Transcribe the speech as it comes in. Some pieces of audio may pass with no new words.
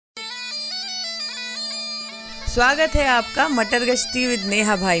स्वागत है आपका मटर गश्ती विद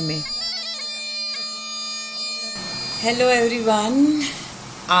नेहा भाई में। हेलो एवरीवन,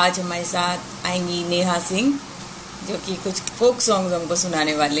 आज हमारे साथ आएंगी नेहा सिंह, जो कि कुछ फोक सॉन्ग्स हमको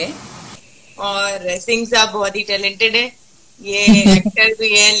सुनाने वाले हैं। और सिंह साहब बहुत ही टैलेंटेड है, ये एक्टर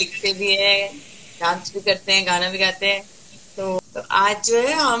भी है, लिखते भी है, डांस भी करते हैं, गाना भी गाते हैं। तो आज जो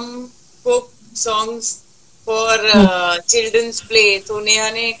है हम folk songs for children's play, तो नेहा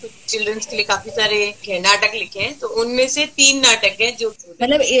ने कुछ चिल्ड्रंस के लिए काफी सारे नाटक लिखे हैं। तो उनमें से 3 नाटक हैं जो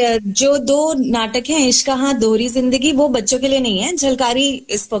मतलब जो 2 नाटक हैं, इश्क कहाँ दोहरी जिंदगी, वो बच्चों के लिए नहीं है, Jhalkari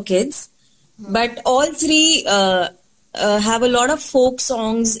is for kids, but all 3 have a lot of folk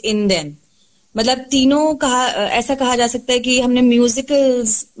songs in them. मतलब तीनों ऐसा कहा जा सकता है कि हमने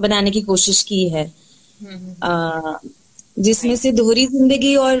म्यूजिकल्स बनाने की कोशिश की है, जिसमें से दोहरी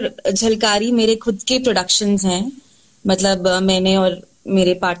जिंदगी और झलकारी मेरे खुद के प्रोडक्शंस हैं। मतलब मैंने और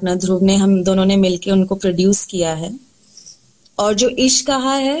मेरे पार्टनर ध्रुव ने, हम दोनों ने मिलके उनको प्रोड्यूस किया है। और जो इश्क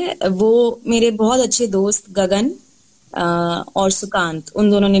कहा है वो मेरे बहुत अच्छे दोस्त गगन और सुकांत,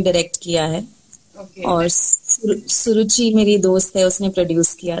 उन दोनों ने डायरेक्ट किया है। और सुरुचि मेरी दोस्त है, उसने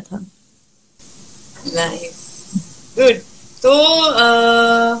प्रोड्यूस किया था। Nice, good. तो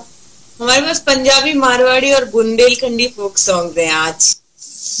हमारे पास पंजाबी, मारवाड़ी और बुंदेलखंडी फोक सॉन्ग्स हैं आज।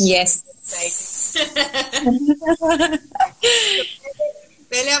 यस।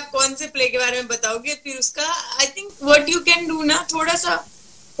 पहले आप कौन से प्ले के बारे में बताओगे, फिर उसका I think what you can do ना, थोड़ा सा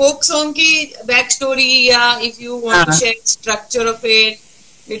फोक सॉन्ग की बैक स्टोरी, या if you want to share structure of it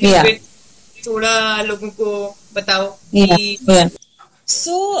little bit, थोड़ा लोगों को बताओ कि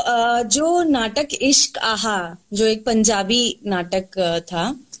जो नाटक इश्क आहा, जो एक पंजाबी नाटक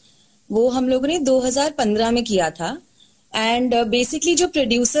था, वो हम लोगों ने 2015 में किया था। एंड बेसिकली जो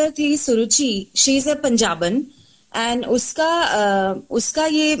प्रोड्यूसर थी सुरुचि, she is a Punjaban, and उसका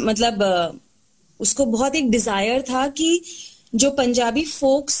ये मतलब उसको बहुत एक डिजायर था कि जो पंजाबी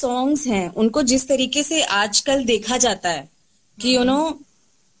फोक सॉन्ग्स हैं उनको जिस तरीके से आजकल देखा जाता है कि यू नो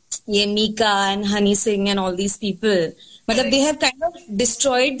ये Mika and Honey Singh and all these people, मतलब they have kind of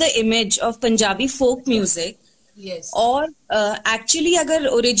destroyed the image of Punjabi folk music. और एक्चुअली अगर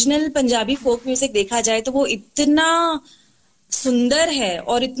ओरिजिनल पंजाबी फोक म्यूजिक देखा जाए तो वो इतना सुंदर है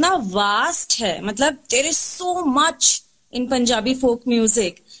और इतना वास्ट है, मतलब there is so much in Punjabi folk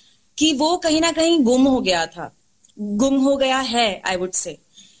music कि वो कहीं ना कहीं गुम हो गया है, आई वुड से।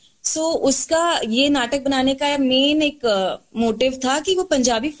 सो उसका ये नाटक बनाने का मेन एक मोटिव था कि वो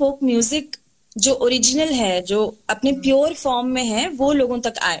पंजाबी फोक म्यूजिक जो ओरिजिनल है, जो अपने प्योर फॉर्म में है, वो लोगों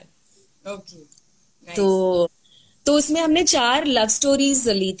तक आए। तो उसमें हमने 4 लव स्टोरीज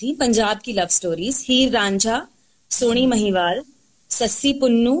ली थी, पंजाब की love stories, Heer Ranjha, Soni Mahiwal, Shashi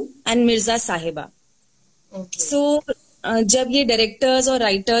Punnu and Mirza साहिबा। सो जब ये डायरेक्टर्स और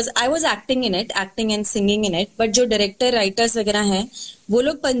writers, I was acting and singing in it, but जो डायरेक्टर राइटर्स वगैरह हैं वो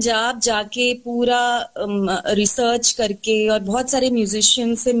लोग पंजाब जाके पूरा रिसर्च करके और बहुत सारे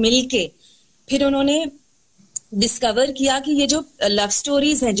म्यूजिशियन से मिलके फिर उन्होंने डिस्कवर किया कि ये जो लव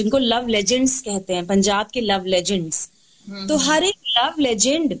स्टोरीज हैं, जिनको लव लेजेंड्स कहते हैं, पंजाब के लव लेजेंड्स, तो हर एक लव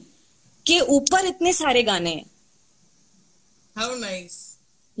लेजेंड के ऊपर इतने सारे गाने हैं। How nice.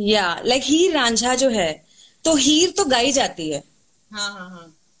 या लाइक हीर रांझा जो है, तो हीर तो गाई जाती है,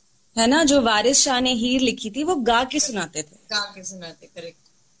 हाँ, है ना, जो वारिस शाह ने हीर लिखी थी वो गा के सुनाते थे, करेक्ट।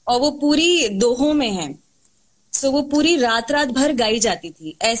 और वो पूरी दोहों में है, सो वो पूरी रात भर गाई जाती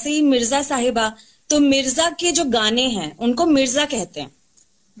थी। ऐसे ही मिर्जा साहिबा, तो मिर्जा के जो गाने हैं उनको मिर्जा कहते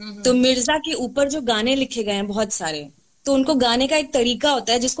हैं। तो मिर्जा के ऊपर जो गाने लिखे गए हैं बहुत सारे, तो उनको गाने का एक तरीका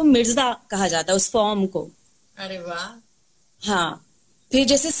होता है जिसको मिर्जा कहा जाता है, उस फॉर्म को। अरे वाह। हाँ, फिर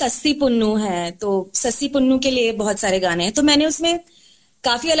जैसे सस्सी पुन्नू है, तो सस्सी पुन्नू के लिए बहुत सारे गाने हैं। तो मैंने उसमें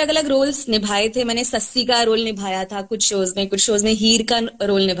काफी अलग अलग रोल्स निभाए थे। मैंने सस्सी का रोल निभाया था कुछ शोज में हीर का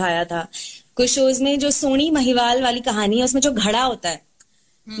रोल निभाया था, कुछ शोज में जो सोनी महिवाल वाली कहानी है उसमें जो घड़ा होता है,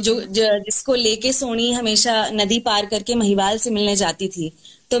 जिसको लेके सोनी हमेशा नदी पार करके महिवाल से मिलने जाती थी,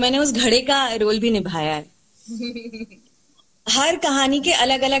 तो मैंने उस घड़े का रोल भी निभाया है। हर कहानी के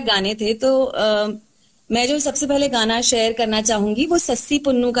अलग अलग गाने थे। तो मैं जो सबसे पहले गाना शेयर करना चाहूंगी वो सस्सी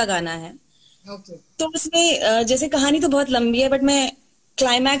पुन्नू का गाना है। तो उसमें जैसे कहानी तो बहुत लंबी है, बट मैं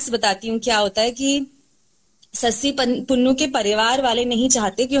क्लाइमैक्स बताती हूँ। क्या होता है कि सस्सी पुन्नू के परिवार वाले नहीं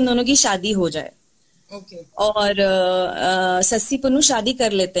चाहते कि उन दोनों की शादी हो जाए। और सस्सी पुन्नू शादी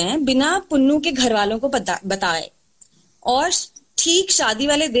कर लेते हैं बिना पुन्नू के घर वालों को बताए। और ठीक शादी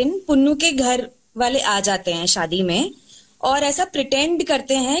वाले दिन पुन्नू के घर वाले आ जाते हैं शादी में, और ऐसा प्रिटेंड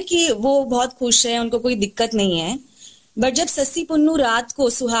करते हैं कि वो बहुत खुश है, उनको कोई दिक्कत नहीं है। बट जब सस्सी पुन्नू रात को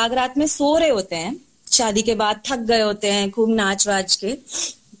सुहाग रात में सो रहे होते हैं, शादी के बाद थक गए होते हैं खूब नाच वाच के,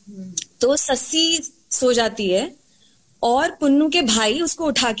 तो सस्सी सो जाती है और पुन्नू के भाई उसको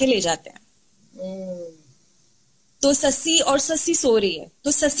उठा के ले जाते हैं। ओ, तो सस्सी और सस्सी सो रही है,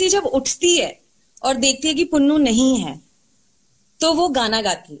 तो सस्सी जब उठती है और देखती है कि पुन्नू नहीं है, तो वो गाना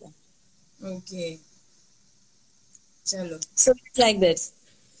गाती है। ओके, चलो। So it's like this.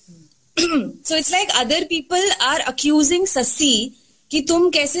 So it's like other people are accusing Shashi कि तुम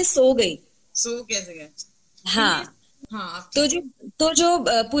कैसे सो गई। सो कैसे गए? हाँ, हाँ, तो जो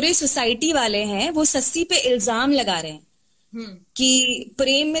पूरे सोसाइटी वाले हैं वो सस्सी पे इल्जाम लगा रहे हैं कि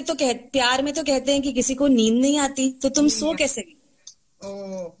प्रेम में तो प्यार में तो कहते हैं कि किसी को नींद नहीं आती, तो तुम सो कैसे गई।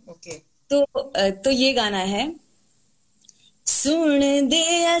 ओके। तो ये गाना है, सुन दे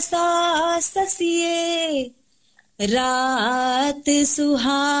ऐसा ससिए रात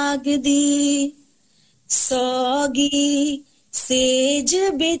सुहाग दी, सोगी सेज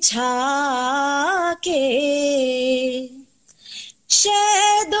बिछा के,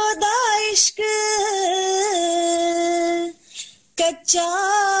 शैदो दा इश्क कच्चा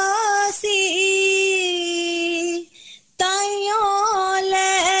सी, ताइयों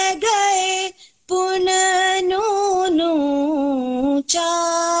ले गए पुननू नू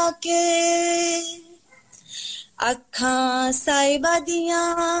चाके, अखां साहिबा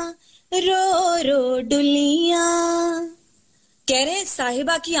दियां रो रो डुलियां। कह रहे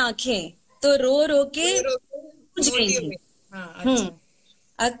साहिबा की आंखें तो रो रो के बुझ गई थी।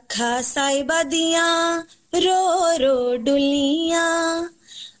 अखा साहिबा दियां रो रो डुलियां,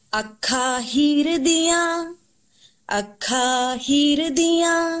 अखा हीर दियां, अखा हीर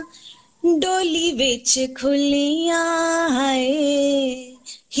दियां डोली विच खुलियां। हाय,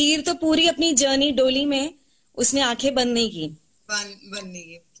 हीर तो पूरी अपनी जर्नी डोली में उसने आंखें बंद नहीं की।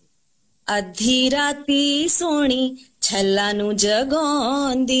 अधी राती सोनी छल्ला नु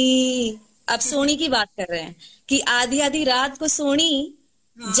जगोंदी। अब सोनी की बात कर रहे हैं कि आधी आधी रात को सोनी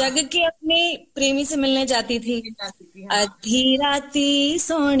जग के अपने प्रेमी से मिलने जाती थी। अधी राती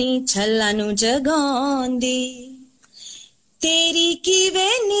सोनी छल्ला नु जगोंदी, तेरी की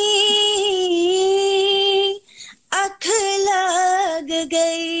वेनी अख लग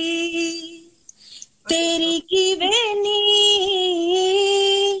गई, तेरी की वेनी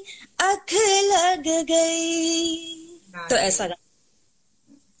अख लग गई। तो ऐसा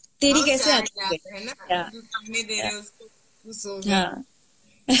तेरी कैसे आती है ना, हाँ।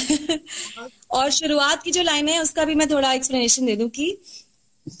 और शुरुआत की जो लाइन है उसका भी मैं थोड़ा एक्सप्लेनेशन दे दूं कि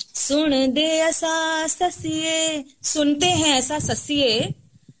सुन दे ऐसा ससिए, सुनते हैं ऐसा ससिए,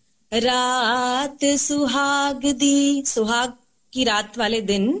 रात सुहाग दी, सुहाग की रात वाले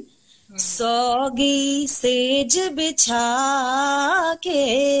दिन, सोगी सेज बिछा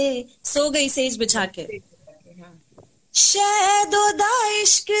के, सो गई सेज बिछा के, शैदो दा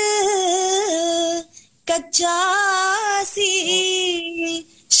इश्क कच्चा सी,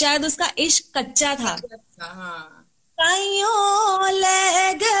 शायद उसका इश्क कच्चा था। ताइयों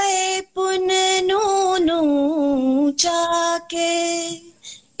ले गए पुननू नू चाके,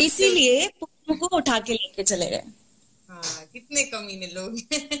 इसीलिए पुन्नू को उठा के लेके चले गए। कितने कमीने लोग।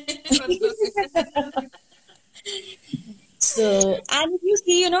 So and you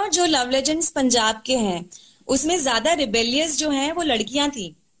see, you know, जो लव लेजेंड्स पंजाब के हैं उसमें ज्यादा रिबेलियस जो हैं वो लड़कियां थी।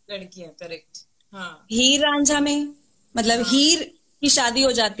 लड़कियां, करेक्ट। हाँ, हीर रांझा में मतलब हीर की शादी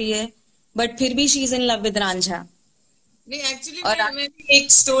हो जाती है बट फिर भी she is in love with Ranjha. नहीं, एक्चुअली मैं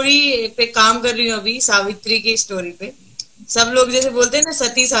एक स्टोरी पे काम कर रही हूँ अभी, सावित्री की स्टोरी पे। सब लोग जैसे बोलते हैं ना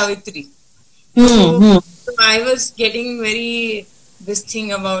सती Savitri, so I was getting very this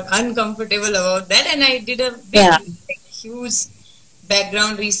thing about uncomfortable about that and I did a big huge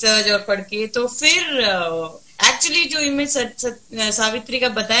background research और पढ़ के तो फिर एक्चुअली जो इमेज सावित्री का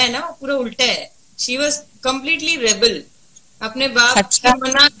बताया ना वो पूरा उल्टा है। She was completely rebel. अपने बाप के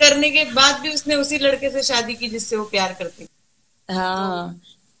मना करने के बाद भी उसने उसी लड़के से शादी की जिससे वो प्यार करती। हाँ,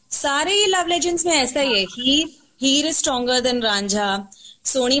 सारे ये लव लेजेंड्स में ऐसा ही है। हीर is stronger than Ranjha.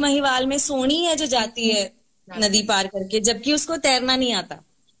 Soni Mahiwal में सोनी है जो जाती है नदी पार करके, जबकि उसको तैरना नहीं आता,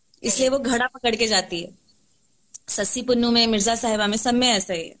 इसलिए वो घड़ा पकड़ के जाती है। सस्सी पुन्नू में, मिर्जा साहिबा में, सब में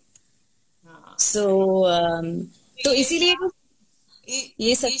ऐसा ही है। तो इसीलिए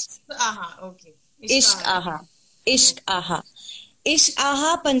ये सब इश्क आहा, इश्क आहा, इश्क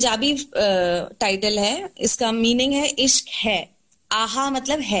आहा पंजाबी टाइटल है। इसका मीनिंग है इश्क है, आहा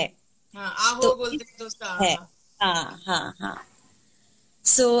मतलब है। आहो तो बोलते हैं तो उसका है। हाँ हाँ हाँ।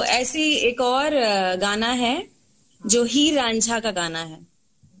 सो ऐसी एक और गाना है जो हीर रांझा का गाना है।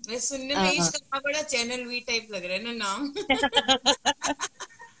 सुनने में इश्क आहा बड़ा चैनल वी टाइप लग रहा है ना नाम।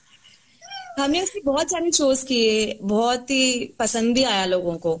 हमने उसकी बहुत सारे शोज किए, बहुत ही पसंद भी आया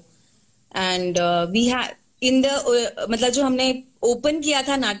लोगों को। And we have in the मतलब जो हमने ओपन किया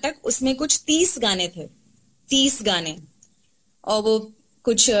था नाटक, उसमें कुछ 30 गाने थे, 30 गाने, और वो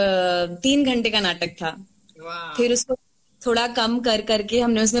कुछ 3 घंटे का नाटक था। वाह। फिर उसको थोड़ा कम कर करके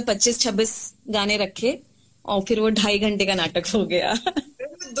हमने उसमें 25-26 गाने रखे, और फिर वो 2.5 घंटे का नाटक हो गया।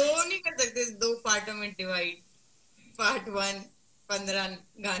 दो नहीं कर सकते, दो पार्टों में डिवाइड, पार्ट 1 15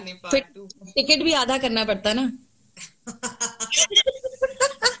 गाने, फिर पार्ट 2। टिकट भी आधा करना पड़ता ना।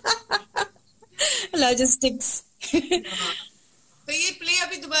 लॉजिस्टिक्स। हाँ। तो ये प्ले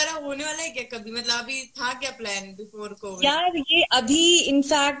अभी दोबारा होने वाला है क्या कभी, मतलब अभी था क्या प्लान बिफोर कोविड? यार ये अभी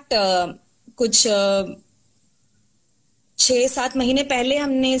इनफैक्ट कुछ 6-7 महीने पहले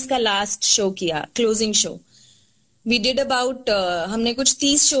हमने इसका लास्ट शो किया, closing show. We did about, हमने कुछ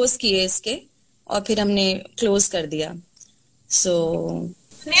 30 शोज किए इसके, और फिर हमने क्लोज कर दिया। सो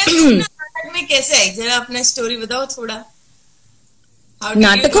स्नेहा, तुम ना नाटक में कैसे आई, जरा अपना स्टोरी बताओ थोड़ा। हाउ डिड यू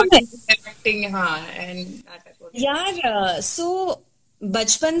नाटकों गॉट में इनटू एक्टिंग? हाँ, एंड नाटक वगैरह। यार, सो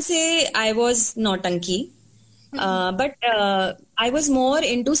बचपन से I was nautanki, but I was more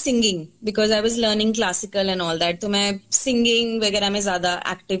into singing because I was learning classical and all that, तो मैं सिंगिंग वगैरह में ज्यादा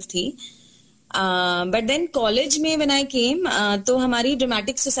एक्टिव थी। बट देन कॉलेज में व्हेन आई केम, तो हमारी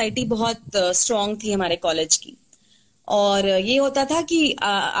ड्रामेटिक सोसाइटी बहुत स्ट्रांग थी हमारे कॉलेज की, और ये होता था कि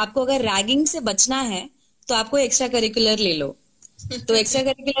आपको अगर रैगिंग से बचना है तो आपको एक्स्ट्रा करिकुलर ले लो। तो एक्स्ट्रा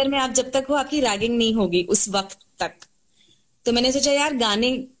करिकुलर में आप जब तक हो, आपकी रैगिंग नहीं होगी उस वक्त तक। तो मैंने सोचा यार, गाने,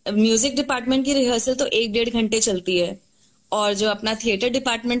 म्यूजिक डिपार्टमेंट की रिहर्सल तो 1-1.5 घंटे चलती है, और जो अपना थिएटर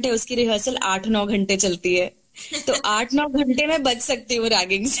डिपार्टमेंट है उसकी रिहर्सल 8-9 घंटे चलती है। तो 8-9 घंटे में बच सकती हूँ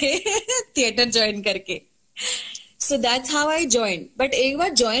रैगिंग से थिएटर ज्वाइन करके। So that's how I join. But एक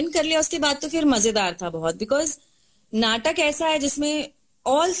बार ज्वाइन कर लिया उसके बाद तो फिर मजेदार था बहुत, बिकॉज नाटक ऐसा है जिसमें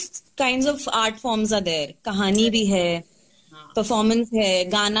all kind of art forms are there, कहानी भी है, हाँ, परफॉर्मेंस है,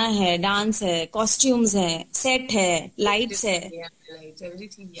 गाना है, डांस है, कॉस्ट्यूम्स है, सेट है, लाइट्स है।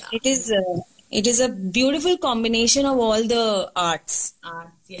 एवरीथिंग, या। It is it is a beautiful combination of all the arts.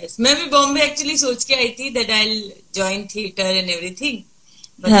 Yes, मैं भी बॉम्बे एक्चुअली सोच के आई थी that I join theatre and everything,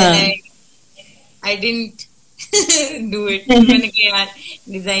 but then हाँ। I didn't do it. मैंने कहा यार,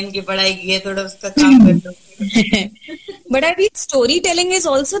 डिजाइन की पढ़ाई की है, थोड़ा उसका काम कर लो। But I mean story telling is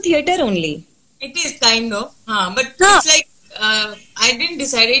also theatre only. It is kind of, हाँ, but हाँ it's like I didn't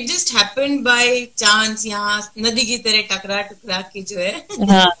decide. It just happened by chance. यहाँ नदी की तरह टकरा टकरा के जो है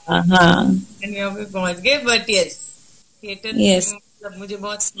हाँ हाँ। हम यहाँ पे पहुंच गए. But yes, थिएटर यस, मतलब मुझे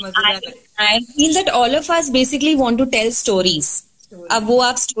बहुत मजेदार लगता I feel that all of us basically want to tell stories. है स्टोरी. अब वो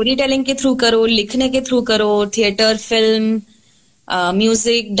आप स्टोरी टेलिंग के थ्रू करो, लिखने के थ्रू करो, theatre, film,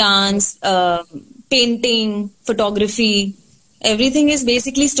 music, dance, painting, photography, everything is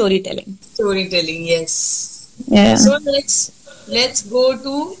basically storytelling. Storytelling, yes. Yeah. So let's go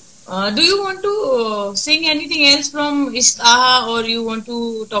to. Do you want to sing anything else from Ishq Aha, or you want to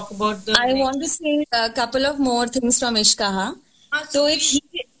talk about the I next? want to say a couple of more things from Ishq Aha. हाँ, तो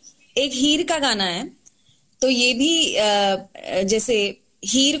please. एक हीर का गाना है। तो ये भी जैसे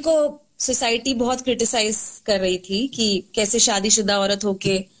हीर को सोसाइटी बहुत क्रिटिसाइज कर रही थी कि कैसे शादीशुदा औरत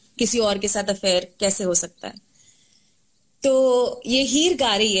होके किसी और के साथ अफेयर कैसे हो सकता है। तो ये हीर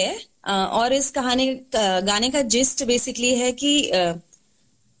गा रही है, और इस गाने का जिस्ट बेसिकली है कि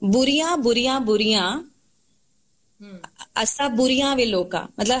बुरियां बुरियां बुरियां, असा बुरियां वे लोका,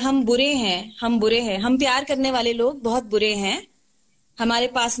 मतलब हम बुरे हैं, हम बुरे हैं, हम प्यार करने वाले लोग बहुत बुरे हैं, हमारे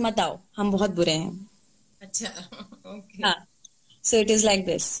पास मत आओ, हम बहुत बुरे हैं। अच्छा, okay. हाँ, so it is like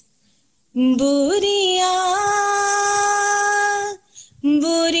this. बुरियां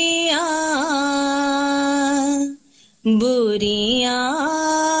बुरियां बुरियां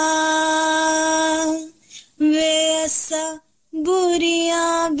वे असा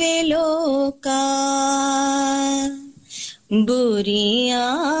बुरियां वे लोका,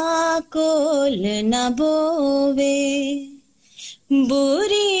 बुरियां कोल न बोवे,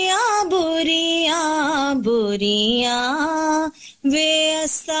 बुरियां बुरियां बुरियां वे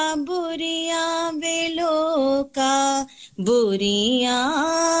असा बुरियां वे लोका,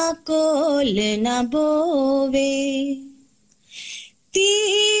 बुरियां कोल न बोवे।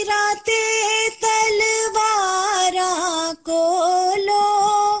 तीरा ते तलवारा कोलो,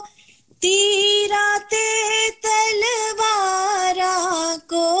 तीरा ते तलवारा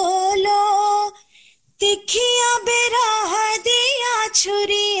कोलो, तिखियां बेराह दिया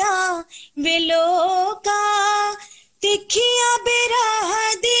छुरियां वे लोका, तिखियां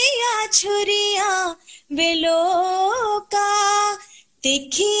बेराह दिया छुरियां वे लोका,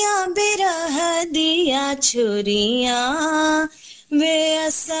 तिखियां बेराह दिया छुरियां वे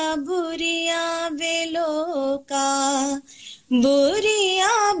असा बुरियां वे लोका,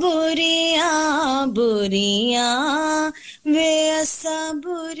 बुरियां बुरियां बुरियां वे असा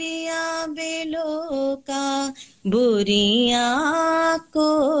बुरिया बेलोका बुरिया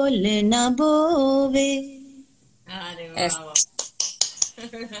कोल न बोवे. अरे Yes. वाह वाह.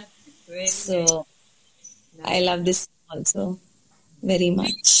 Very So I nice. love this also very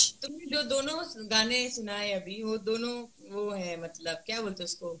much. तुमने जो दोनों गाने सुनाए अभी, वो दोनों वो है, मतलब क्या बोलते हैं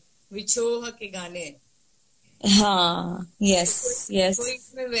उसको, विछोह के गाने. हाँ, तो कोई yes, कोई yes.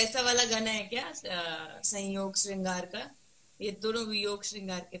 इसमें वैसा वाला गाना है क्या, संयोग श्रृंगार का? ये दोनों वियोग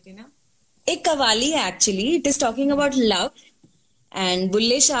श्रृंगार के थे ना? एक कवाली है actually. It is talking about love and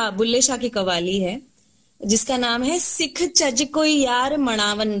Bulleh Shah की कवाली है जिसका नाम है सिख चज कोई यार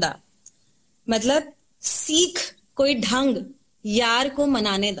मनावंदा. मतलब सीख कोई ढंग यार को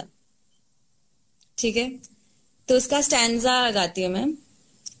मनाने दा. ठीक है, तो उसका स्टैंजा गाती हूँ मैं.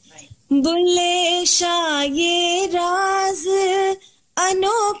 बुल्ले शाह ये राज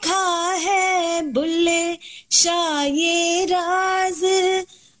अनोखा है, बुल्ले शाह ये राज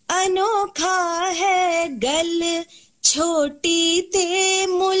अनोखा है, गल छोटी ते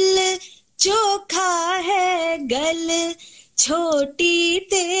मुल चोखा है, गल छोटी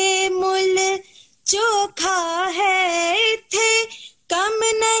ते मुल चोखा है, इथे कम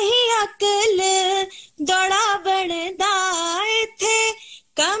नहीं अकल दौड़ावण दा, इथे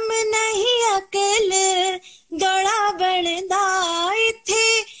कम नहीं अकल दौड़ावण दा,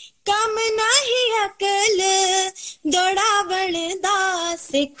 इथे कम नहीं अकल दौड़ावण दा,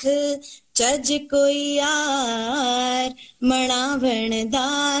 सिख चज कोई यार मनावण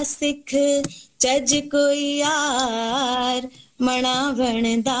दा, सिख चज कोई यार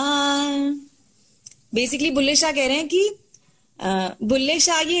मनावण दा. बेसिकली बुल्ले शाह कह रहे हैं कि बुल्ले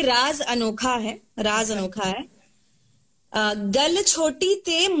शाह ये राज अनोखा है, राज अनोखा है. गल छोटी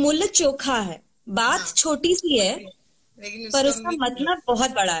ते मुल चोखा है. बात छोटी सी है लेकिन पर उसका उसका मतलब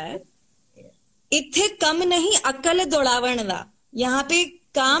बहुत बड़ा है. इथे कम नहीं अकल दौड़ावण दा. यहाँ पे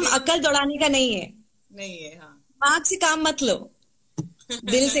काम अकल दौड़ाने का नहीं है. नहीं है. हाँ, दिमाग से काम मत लो,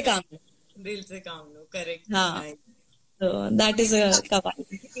 दिल से काम लो. दिल से काम लो. करेक्ट. हाँ, तो दैट इज अ कवाली.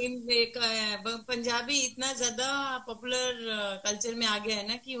 लेकिन एक पंजाबी इतना ज्यादा पॉपुलर कल्चर में आ गया है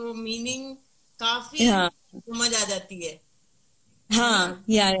ना कि वो मीनिंग काफी हाँ समझ आ जाती है. हाँ,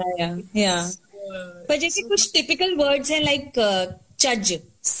 या पर जैसे कुछ टिपिकल वर्ड्स हैं लाइक चज,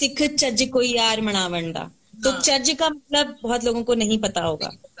 सिख चज कोई यार मनावण दा. तो हाँ, चज का मतलब बहुत लोगों को नहीं पता होगा.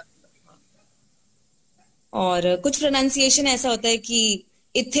 और कुछ प्रोनाउंसिएशन ऐसा होता है कि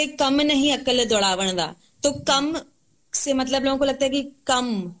इथे कम नहीं अकल दौड़ावण दा. तो कम से मतलब लोगों को लगता है कि कम,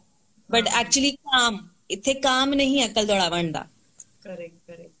 बट एक्चुअली काम. इथे काम नहीं अकल दौड़ावण दा. Correct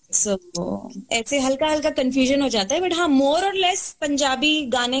correct. सो ऐसे हल्का हल्का कंफ्यूजन हो जाता है, बट हाँ मोर और लेस पंजाबी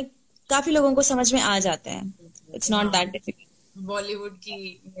गाने काफी लोगों को समझ में आ जाते हैं. It's not that difficult. Bollywood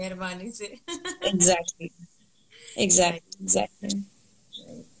की मेहरबानी से. Exactly exactly.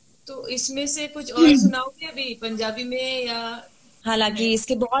 तो इसमें से कुछ और सुनाओगे अभी पंजाबी में, या? हालांकि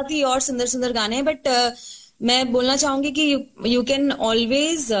इसके बहुत ही और सुंदर सुंदर गाने हैं, बट मैं बोलना चाहूंगी कि यू कैन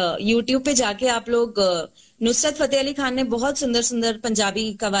ऑलवेज यूट्यूब पे जाके आप लोग नुसरत फतेह अली खान ने बहुत सुंदर सुंदर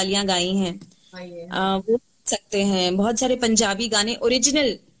पंजाबी कवालियां गाई हैं. वो सुन सकते हैं. बहुत सारे पंजाबी गाने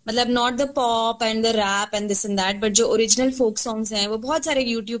ओरिजिनल, मतलब not the pop and the rap and this and that, but जो ओरिजिनल फोक सॉन्ग्स हैं वो बहुत सारे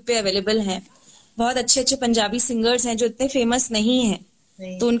यूट्यूब पे अवेलेबल हैं. बहुत अच्छे अच्छे पंजाबी सिंगर्स हैं जो इतने फेमस नहीं हैं,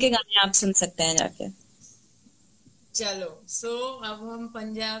 तो उनके गाने आप सुन सकते हैं जाके. चलो, अब हम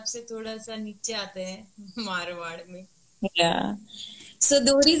पंजाब से थोड़ा सा नीचे आते हैं, मारवाड़ में. सो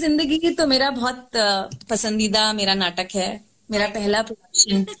दोहरी जिंदगी तो मेरा बहुत पसंदीदा मेरा नाटक है, मेरा पहला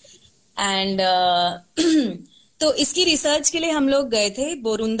प्रोडक्शन. एंड तो इसकी रिसर्च के लिए हम लोग गए थे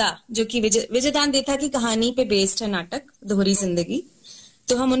बोरुंदा, जो कि विजयदान देथा की कहानी पे बेस्ड है नाटक दोहरी जिंदगी.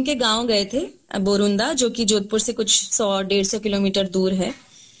 तो हम उनके गांव गए थे बोरुंदा, जो कि जोधपुर से कुछ 100-150 किलोमीटर दूर है.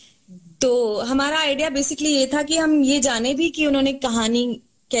 तो हमारा आइडिया बेसिकली ये था कि हम ये जाने भी कि उन्होंने कहानी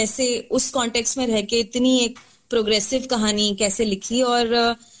कैसे उस कॉन्टेक्स्ट में रह के इतनी एक प्रोग्रेसिव कहानी कैसे लिखी,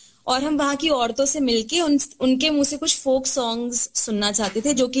 और हम वहां की औरतों से मिलके उनके मुंह से कुछ फोक सॉन्ग्स सुनना चाहते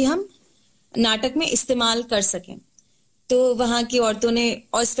थे जो कि हम नाटक में इस्तेमाल कर सकें. तो वहां की औरतों ने,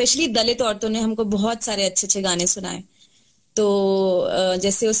 और स्पेशली दलित औरतों ने, हमको बहुत सारे अच्छे अच्छे गाने सुनाए. तो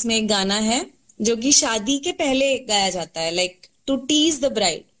जैसे उसमें एक गाना है जो कि शादी के पहले गाया जाता है, like to tease the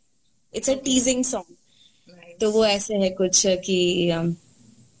bride. It's a teasing song. तो वो ऐसे है कुछ कि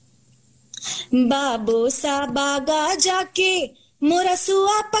बाबो सा बागा जाके मोरा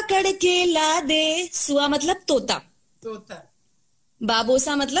सुआ पकड़ के ला दे. सुआ मतलब तोता,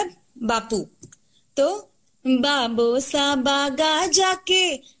 बाबोसा मतलब बापू. तो बाबो सा बागा जाके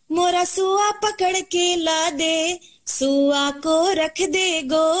मोरा सुआ पकड़ के ला दे, सुआ को रख दे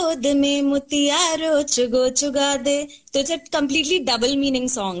गोद में, मुतियारो चुगो चुगा दे। तो it's completely double meaning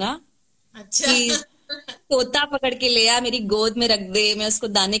song है अच्छा। कि तोता पकड़ के ले आ, मेरी गोद में रख दे, मैं उसको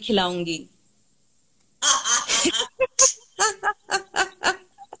दाने खिलाऊंगी।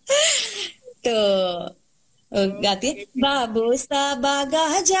 तो गाती है, बाबो सा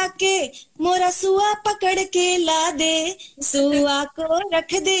बागा जाके मोरा सुआ पकड़ के ला दे, सुआ को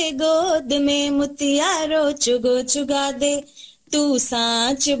रख दे गोद में, मुतियारो चुगो चुगा दे। तू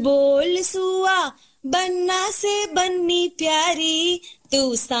सांच बोल सुआ, बन्ना से बन्नी प्यारी,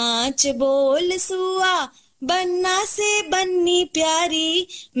 तू सांच बोल सुआ, बन्ना से बन्नी प्यारी,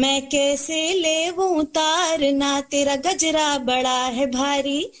 मैं कैसे लेवूं तार ना, तेरा गजरा बड़ा है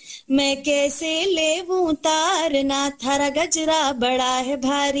भारी, मैं कैसे लेवूं तार ना, थारा गजरा बड़ा है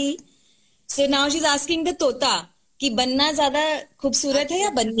भारी। So now she is asking the tota कि बन्ना ज्यादा खूबसूरत है या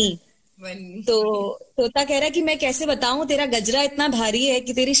बन्नी। बन्नी। तो तोता कह रहा है कि मैं कैसे बताऊं, तेरा गजरा इतना भारी है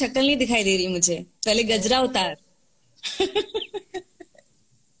कि तेरी शक्ल नहीं दिखाई दे रही मुझे, पहले गजरा उतार।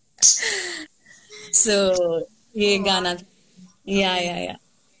 सो ये गाना था। या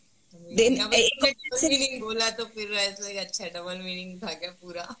देन अब एक तुमने डबल मीनिंग बोला तो फिर ऐसे अच्छा डबल मीनिंग था क्या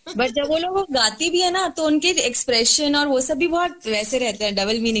पूरा? बट जब वो लोग वो गाती भी है ना, तो उनके एक्सप्रेशन और वो सब भी बहुत वैसे रहते हैं,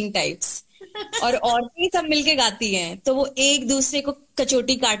 डबल मीनिंग टाइप्स। और औरतें सब मिलके गाती हैं, तो वो एक दूसरे को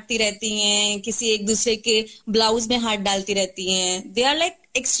कचोटी काटती रहती हैं, किसी एक दूसरे के ब्लाउज में हाथ डालती रहती हैं, दे आर लाइक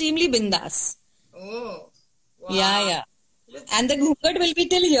एक्सट्रीमली बिंदास। ओह या वाह। And the ghunghat will be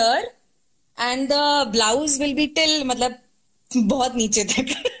till here, and the blouse will be till, मतलब बहुत नीचे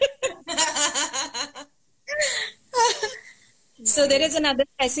तक। सो देयर इज अनदर,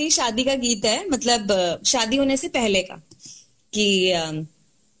 ऐसे ही शादी का गीत है, मतलब शादी होने से पहले का, कि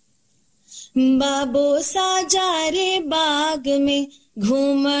बाबो साजा रे बाग में,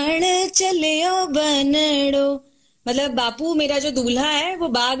 घूमण चलियो बनड़ो। मतलब बापू मेरा जो दूल्हा है वो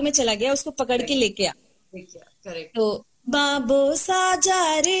बाग में चला गया, उसको पकड़ के लेके आ। करेक्ट। तो बाबो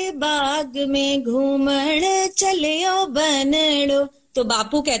साजा रे बाग में, घूमण चलियो बनड़ो। तो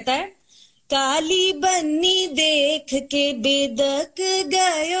बापू कहता है, काली बन्नी देख के बेदक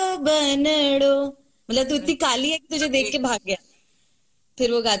गयो बनड़ो, मतलब तू इतनी काली है कि तुझे देख के भाग गया।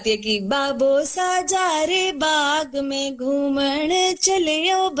 फिर वो गाती है कि बाबो साजा रे बाग में, घूमण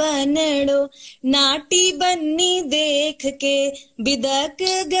चलियो बनड़ो, नाटी बन्नी देख के बिदक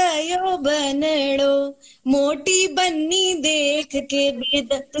गयो बनड़ो, मोटी बन्नी देख के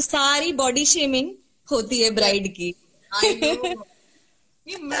बिदक। तो सारी बॉडी शेमिंग होती है ब्राइड की। I know.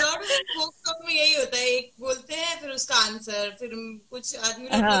 ये लॉट ऑफ फोक सॉन्ग में यही होता है, एक बोलते हैं फिर उसका आंसर, फिर कुछ आदमी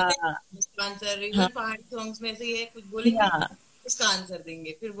लोग बोलते हाँ हैं उसका आंसर। हाँ इवन पहाड़ी सॉन्ग्स में से ये कुछ बोलेंगे, हाँ उसका आंसर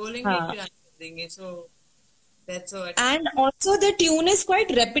देंगे, फिर बोलेंगे, हाँ। फिर आंसर देंगे। So that's what. And also the tune is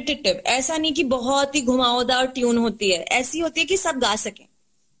quite repetitive, ऐसा नहीं कि बहुत ही घुमावदार ट्यून होती है, ऐसी होती है कि सब गा सकें।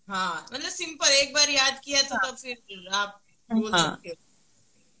 हाँ मतलब सिंपल, एक बार याद किया तो हाँ तब फिर आप बोल हाँ सकते हो।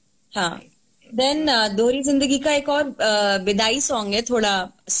 हाँ। देन दोहरी जिंदगी का एक और विदाई सॉन्ग है, थोड़ा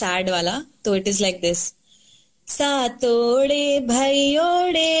सैड वाला, तो इट इज लाइक दिस। सातोड़े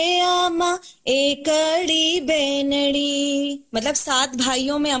भाइयोड़े आमा, एकड़ी बेनड़ी, मतलब 7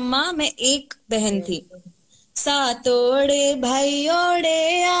 भाइयों में अम्मा, मैं एक बहन थी। सातोड़े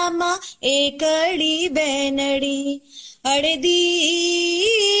भाइयोड़े आमा, एकड़ी बेनड़ी, अड़े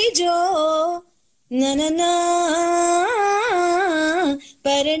दी जो न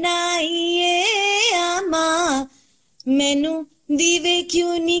परनाइए आमा, मैनू दीवे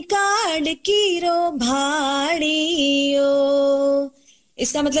क्यों निकाल कीरो भाड़ियो।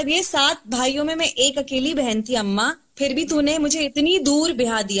 इसका मतलब ये 7 भाइयों में मैं एक अकेली बहन थी अम्मा, फिर भी तूने मुझे इतनी दूर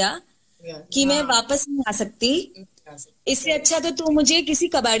बिहा दिया कि मैं हाँ वापस नहीं आ सकती। इससे करेक्ट। अच्छा तो तू मुझे किसी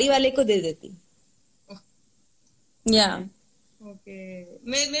कबाड़ी वाले को दे देती। या ओके।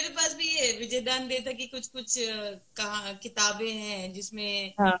 मेरे पास भी ये विजय दान देता की कुछ कुछ कहा किताबें हैं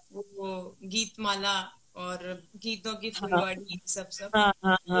जिसमें हाँ वो गीत माला और गीतों की हाँ फुलवाड़ी सब सब। हाँ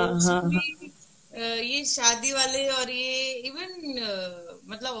हाँ हाँ तो हाँ उसमें हाँ भी ये शादी वाले और ये इवन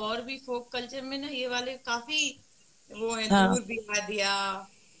मतलब और भी फोक कल्चर में ना ये वाले काफी वो है, हाँ दूर बिहा दिया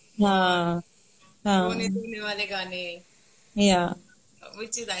और हाँ रोने हाँ। धोने वाले गाने, या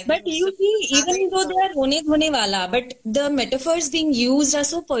which is I but think you see, even though they are रोने धोने वाला, but the metaphors being used are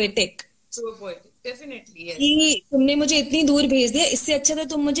so poetic, so poetic. Definitely yes. कि तुमने मुझे इतनी दूर भेज दिया, इससे अच्छा तो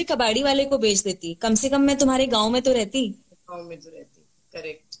तुम मुझे कबाड़ी वाले को भेज देती, कम से कम मैं तुम्हारे गांव में तो रहती। गाँव में तो रहती।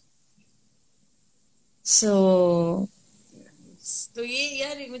 करेक्ट। सो तो ये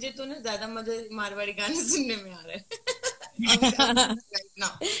यार मुझे तो ना ज्यादा मजा मारवाड़ी गाने सुनने में आ रहा है। अभी राइट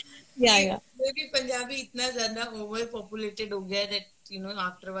नाउ। या मे भी पंजाबी इतना ज्यादा ओवर पॉपुलेटेड हो गया that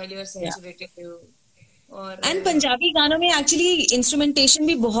after while you are yeah saturated. और एंड पंजाबी गानों में एक्चुअली इंस्ट्रूमेंटेशन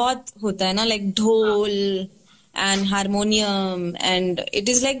भी बहुत होता है ना, लाइक हाँ dhol and harmonium, and it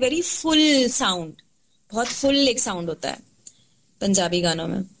is like very full sound, बहुत फुल एक साउंड होता है पंजाबी गानों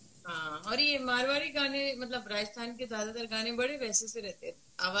में। हाँ। और ये मारवाड़ी गाने मतलब राजस्थान के ज्यादातर गाने बड़े वैसे से रहते हैं,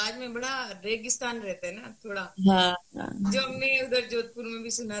 आवाज में बड़ा रेगिस्तान रहता है ना थोड़ा। हाँ जो हमने उधर जोधपुर में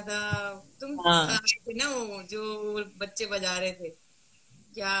भी सुना था, तुम हाँ आए थे ना, वो जो बच्चे बजा रहे थे,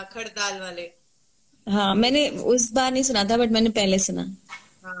 क्या खड़ताल वाले। हाँ, मैंने उस बार नहीं सुना था, बट मैंने पहले सुना।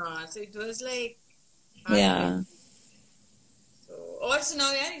 हाँ, सो इट वाज लाइक या हार्टफुल। तो और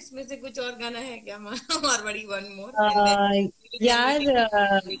सुनाओ यार, इसमें से कुछ और गाना है क्या? Marwari one more and then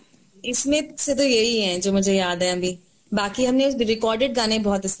यार, इसमें से तो यही है जो मुझे याद है अभी। बाकी हमने रिकॉर्डेड गाने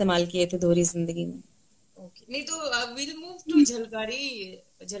बहुत इस्तेमाल किए थे दोहरी जिंदगी में। ओके, नहीं तो will move to Jhalkari.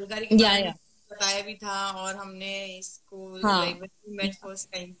 Jhalkari के बारे में या बताया भी था, और हमने इसको हाँ, like when we met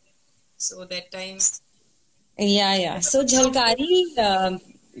first time, so that time या सो Jhalkari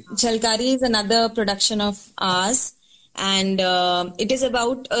is another production of ours, and it is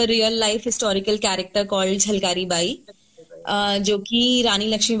about a real life historical character called Jhalkari Bai, जो कि रानी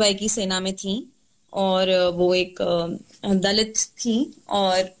लक्ष्मीबाई की सेना में थी। और वो एक दलित थी,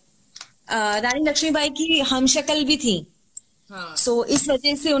 और रानी लक्ष्मीबाई की हमशक्ल भी थी। हाँ सो इस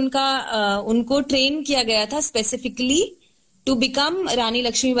वजह से उनको ट्रेन किया गया था specifically to become Rani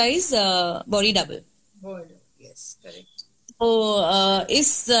Lakshmibai body double. Word, yes correct. तो इस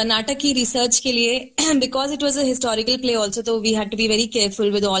नाटक की रिसर्च के लिए, because it was a historical play also, तो we had to be very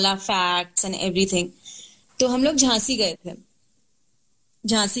careful with all are facts and everything. तो हम लोग झांसी गए थे।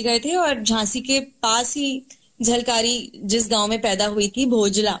 झांसी गए थे, और झांसी के पास ही झलकारी जिस गांव में पैदा हुई थी,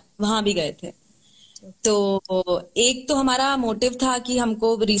 भोजला, वहां भी गए थे। तो एक तो हमारा मोटिव था कि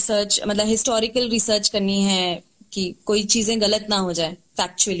हमको रिसर्च, मतलब हिस्टोरिकल रिसर्च करनी है, कि कोई चीजें गलत ना हो जाए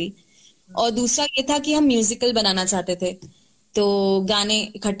फैक्चुअली। और दूसरा ये था कि हम म्यूजिकल बनाना चाहते थे, तो गाने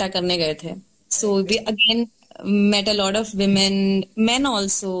इकट्ठा करने गए थे। So we correct. Again met a lot of women, main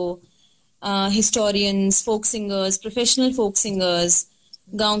also, historians, folk singers, professional folk singers,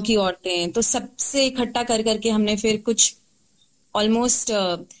 गांव की औरतें, तो सबसे इकट्ठा कर करके हमने फिर कुछ ऑलमोस्ट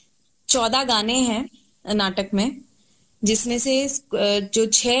 14 गाने हैं नाटक में, जिसमें से जो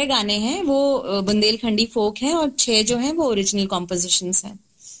 6 गाने हैं वो बुंदेलखंडी फोक हैं, और 6 जो हैं वो ओरिजिनल कॉम्पोजिशंस हैं।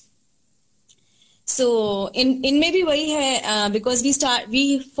 सो इनमें भी वही है, because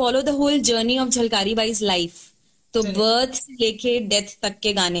we follow the whole journey of Jhalkari बाईज life, तो करेक्ट। बर्थ से लेके डेथ तक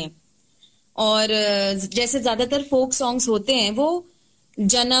के गाने। और जैसे ज्यादातर फोक सॉन्ग्स होते हैं, वो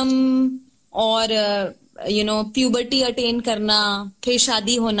जन्म और प्यूबर्टी अटेन करना, फिर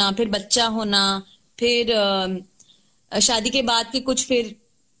शादी होना, फिर बच्चा होना, फिर शादी के बाद के कुछ फिर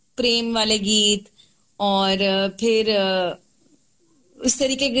प्रेम वाले गीत, और फिर इस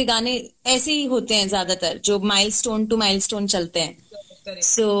तरीके के गाने ऐसे ही होते हैं ज्यादातर, जो माइलस्टोन टू माइलस्टोन चलते हैं। करेक्ट।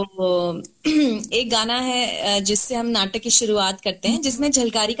 सो एक गाना है जिससे हम नाटक की शुरुआत करते हैं, जिसमें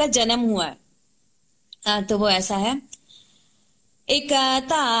झलकारी का जन्म हुआ है। तो वो ऐसा है। एक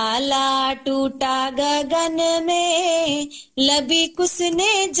ताला टूटा गगन में, लबी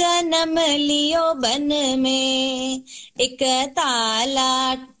कुसने जन्म लियो बन में। एक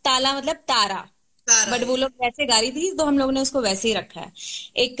ताला, ताला मतलब तारा, तारा, बट वो यस। लोग वैसे गा रही थी, तो हम लोगों ने उसको वैसे ही रखा है।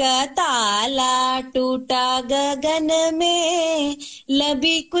 एक ताला टूटा गगन में,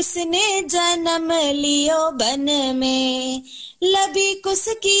 लबी कुसने जन्म लियो बन में। लबी कुस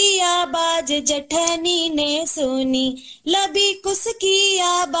की आवाज जठनी ने सुनी, लबी कुस की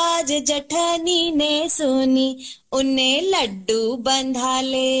आवाज जठनी ने सुनी। उन्हें लड्डू बंधा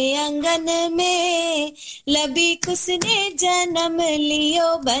ले आंगन में, लबी कुस ने जन्म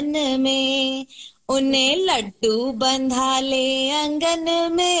लियो बन में। उन्हें लड्डू बंधा ले आंगन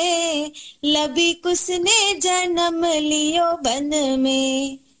में, लबी कुस ने जन्म लियो बन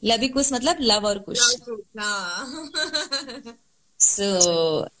में। लबी कुस मतलब लव और कुश। लव फ्रूट, हाँ।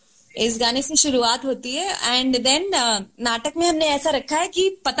 सो इस गाने से शुरुआत होती है, एंड देन नाटक में हमने ऐसा रखा है कि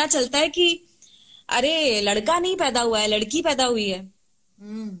पता चलता है कि अरे लड़का नहीं पैदा हुआ है, लड़की पैदा हुई है।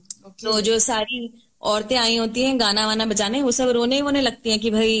 ओके। तो जो सारी औरतें आई होती हैं गाना वाना बजाने, वो सब रोने वोने लगती हैं कि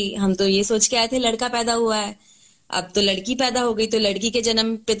भाई हम तो ये सोच के आए थे लड़का पैदा हुआ है, अब तो लड़की पैदा हो गई, तो लड़की के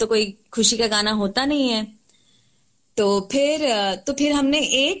जन्म पे तो कोई खुशी का गाना होता नहीं है। तो फिर हमने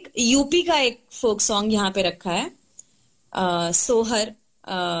एक यूपी का एक फोक सॉन्ग यहाँ पे रखा है, सोहर।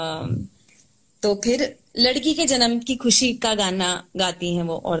 तो फिर लड़की के जन्म की खुशी का गाना गाती हैं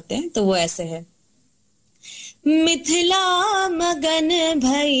वो औरतें, तो वो ऐसे है। मिथिला मगन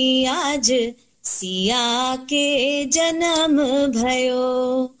भई आज, सिया के जन्म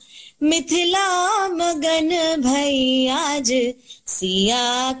भयो। मिथिला मगन भई आज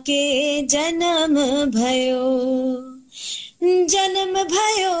सिया के जन्म भयो, जन्म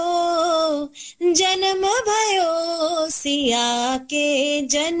भयो, जन्म भयो, सिया के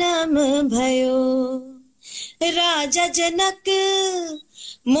जन्म भयो। राजा जनक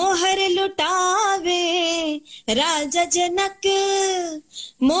मोहर लुटावे, राजा जनक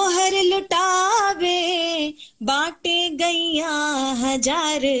मोहर लुटावे, बाटे गैया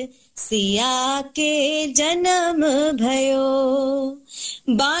हजार सिया के जन्म भयो,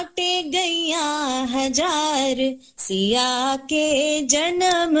 बाटे गैया हजार सिया के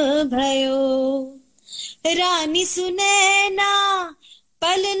जन्म भयो। रानी सुनैना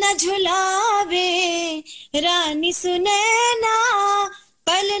पल न झुलावे, रानी सुनैना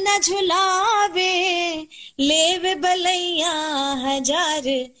पल न झुलावे, लेवे बलैया हजार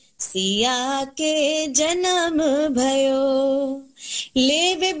सिया के जन्म भयो,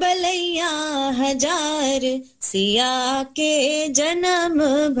 लेवे बलैया हजार सिया के जन्म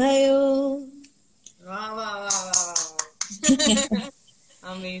भयो। वाह वाह वाह वाह,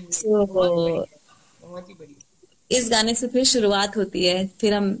 अमेजिंग, बहुत ही बढ़िया। इस गाने से फिर शुरुआत होती है,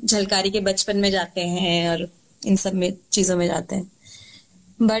 फिर हम झलकारी के बचपन में जाते हैं और इन सब में चीजों में जाते हैं।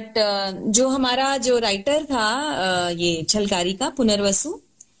 बट जो हमारा जो राइटर था ये झलकारी का, पुनर्वसु,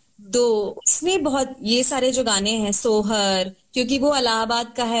 तो उसने बहुत ये सारे जो गाने हैं, सोहर, क्योंकि वो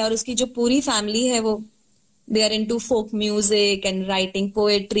इलाहाबाद का है और उसकी जो पूरी फैमिली है वो they are into folk music and writing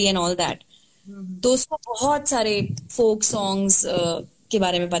poetry and all that, तो उसको बहुत सारे फोक सॉन्ग्स के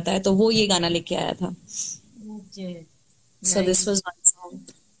बारे में पता है, तो वो ये गाना लेके आया था। So this was one song.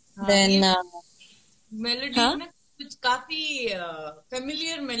 Then melody में कुछ काफी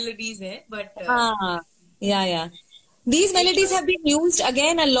familiar melodies है, but yeah, these melodies have been used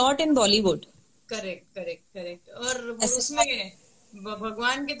again a lot in Bollywood. Correct. और उसमें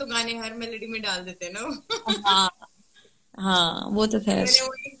भगवान के तो गाने हर मेलोडी में डाल देते हैं ना। हाँ, वो तो है। मैंने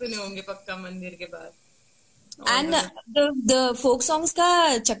वही सुने होंगे पक्का मंदिर के बाद। एंड द फोक सॉन्ग्स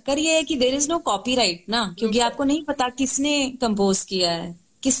का चक्कर ये है कि देयर इज नो कॉपीराइट ना, क्योंकि आपको नहीं पता किसने कंपोज किया है,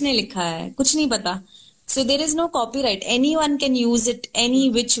 किसने लिखा है, कुछ नहीं पता। So there is no copyright, anyone can use it any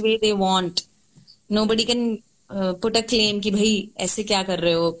which way they want, nobody can put a claim कि भाई ऐसे क्या कर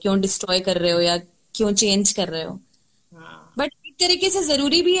रहे हो, क्यों डिस्ट्रॉय कर रहे हो या क्यों चेंज कर रहे हो। बट एक तरीके से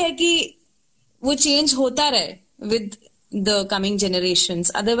जरूरी भी है कि वो चेंज होता रहे with the coming generations,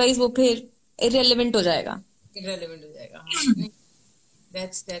 otherwise वो फिर इररिलेवेंट हो जाएगा।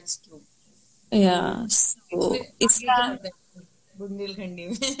 That's true. Yeah, so इसका बुंदेलखंडी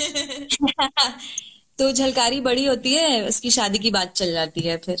में तो झलकारी बड़ी होती है, उसकी शादी की बात चल जाती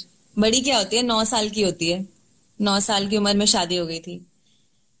है। फिर बड़ी क्या होती है, 9 साल की होती है, 9 साल की उम्र में शादी हो गई थी।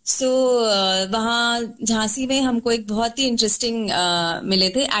 सो वहाँ झांसी में हमको एक बहुत ही इंटरेस्टिंग मिले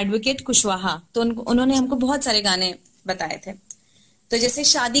थे एडवोकेट कुशवाहा, तो उन्होंने हमको बहुत सारे गाने बताए थे। तो जैसे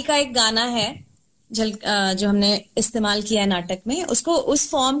शादी का एक गाना है जो हमने इस्तेमाल किया है नाटक में, उसको उस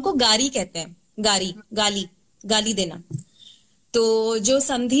फॉर्म को गारी कहते हैं, गाली देना। तो जो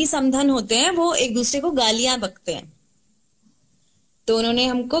समधी समधन होते हैं वो एक दूसरे को गालियां बकते हैं, तो उन्होंने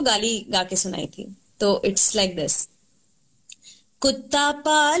हमको गाली गा के सुनाई थी। तो इट्स लाइक दिस। कुत्ता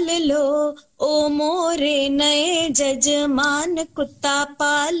पाल लो ओ मोरे नए जजमान, कुत्ता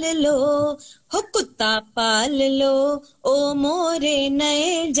पाल लो हो, कुत्ता पाल लो ओ मोरे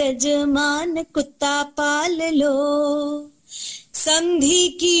नए जजमान, कुत्ता पाल लो। समधी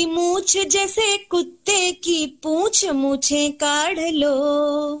की मूछ जैसे कुत्ते की पूछ, मूछे काढ़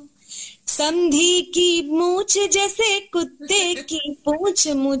लो। समधी की मूछ जैसे कुत्ते की पूछ,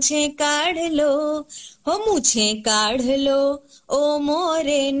 मूछे काढ़ लो हो, मूछे काढ़ लो ओ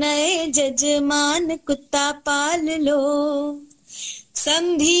मोरे नए जजमान, कुत्ता पाल लो।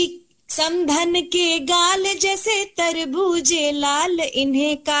 समधन के गाल जैसे तरबूजे लाल,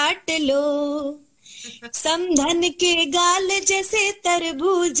 इन्हें काट लो। समधन के गाल जैसे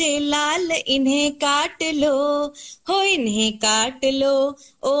तरबूजे लाल, इन्हें काट लो हो, इन्हें काट लो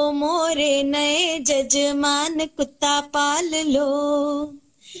ओ मोरे नए जजमान, कुत्ता पाल लो।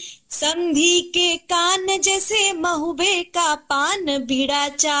 समधी के कान जैसे महुबे का पान, बीड़ा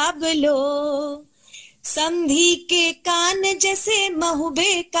चाब लो। समधी के कान जैसे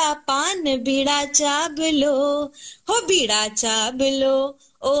महुबे का पान, बीड़ा चाब लो हो, बीड़ा चाब लो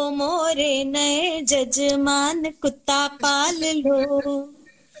ओ मोरे नए जजमान, कुत्ता पाल लो।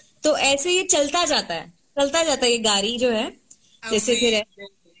 तो ऐसे ये चलता जाता है ये गारी जो है। जैसे फिर है,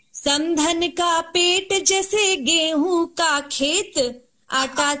 समधन का पेट जैसे गेहूं का खेत,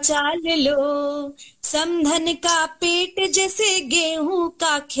 आटा चाल लो, समधन का पेट जैसे गेहूं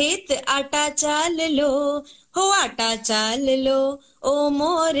का खेत, आटा चाल लो, हो आटा चाल लो, ओ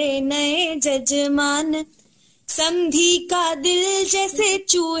मोरे नए जजमान, समधी का दिल जैसे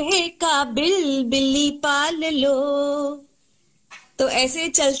चूहे का बिल, बिल्ली पाल लो। तो ऐसे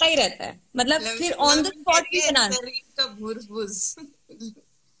चलता ही रहता है, मतलब फिर ऑन द लवली कह स्पॉट रही भी है बनाना। शरीर का भुरभुस।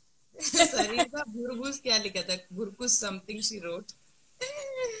 शरीर का भुरभुस क्या लिखा था, भुरकुस समथिंग शी रोट।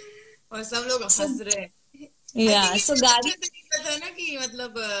 और सब लोग सो हंस रहे हैं। आई या थिंक ये सो बहुत गाड़ी, अच्छा तरीका था ना कि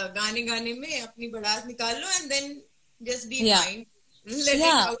मतलब गाने गाने में अपनी भड़ास निकाल लो and then just be yeah fine, let yeah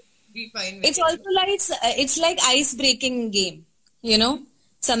it out, be fine it's with it. Also like, it's like ice breaking game, you know.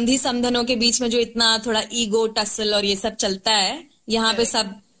 समधी समधनों के बीच में जो इतना थोड़ा ईगो टसल और ये सब चलता है, यहाँ पे करेक्ट,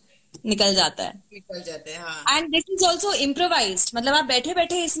 सब निकल जाता है। निकल जाते हैं हाँ। And this is also improvised, मतलब आप बैठे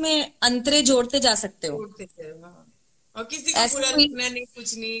बैठे इसमें अंतरे जोड़ते जा सकते हो। छोड़ते थे हाँ। और किसी को ऐसे बुरा कोई, लगना नहीं,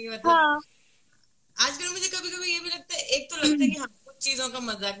 कुछ नहीं मतलब। हाँ। आजकल मुझे कभी कभी ये भी लगता है, एक तो लगता है कि हाँ कुछ चीजों का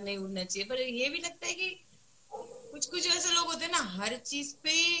मजाक नहीं उड़ना चाहिए, पर ये भी लगता है कि कुछ कुछ ऐसे लोग होते हैं ना हर चीज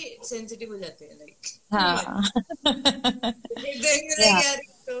पे सेंसिटिव हो जाते हैं, लाइक टू मच। हाँ। देखने या लगे यार,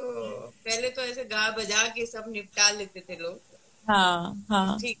 तो पहले तो ऐसे गा बजा के सब निपटा लेते थे लोग, हाँ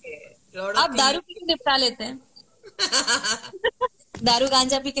हाँ। ठीक है, लॉर्ड ऑफ आप थिंग्स। दारू पी के निपटा लेते हैं, दारू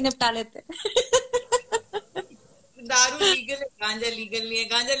गांजा पी के निपटा लेते हैं। दारू लीगल है, गांजा लीगल नहीं है।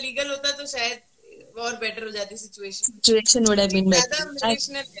 गांजा लीगल होता तो शायद और बेटर हो जाती situation. Situation would have been ज्यादा बेटर।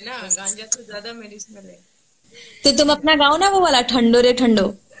 मेडिसिनल है ना, गांजा तो ज्यादा मेडिसिनल है। तो तुम अपना गाओ ना वो वाला, ठंडो रे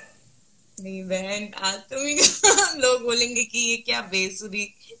ठंडो। नहीं बहन, आज तुम ही गाओ। लोग बोलेंगे कि ये क्या बेसुरी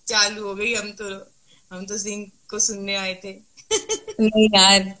चालू हो गई, हम तो सिंह को सुनने आए थे। नहीं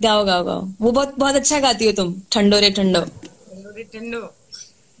यार, गाओ गाओ गाओ, वो बहुत बहुत अच्छा गाती हो तुम, ठंडो रे ठंडो। ठंडो रे ठंडो।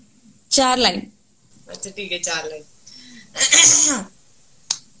 4 लाइन। अच्छा ठीक है, 4 लाइन।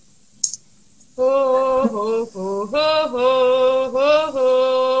 हो हो हो हो हो हो हो,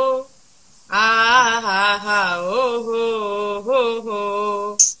 आ हा हा ओ हो हो हो,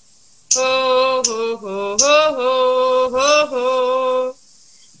 हो हो हो हो हो हो हो,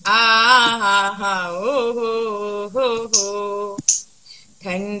 आ हा हा ओ हो।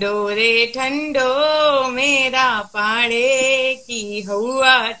 ठंडो रे ठंडो मेरा पाड़े की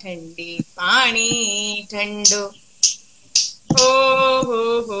हवा ठंडी पानी ठंडो, हो हो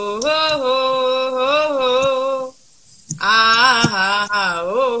हो हो हो हो हो, आ हा हा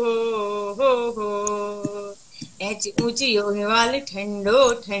ओ हो। ऐच ऊंची वाले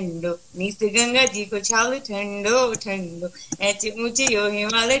ठंडो ठंडो, नीस गंगा जी को छाव ठंडो ठंडो, ऐच ऊंची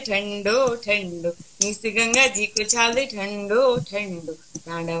वाले ठंडो ठंडो, नीस गंगा जी को छाव ठंडो ठंडो,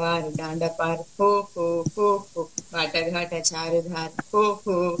 डांडा वार डांडा पार हो, वाटा घाटा चार धार हो,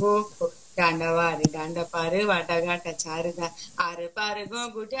 डांडा वार डांडा पार वाटा घाटा चार धार, आर पार गो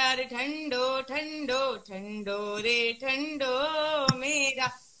गुठार ठंडो ठंडो ठंडो रे ठंडो मेरा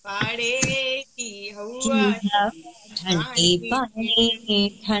पाड़े की हवा ठंडी ठंडी पानी पानी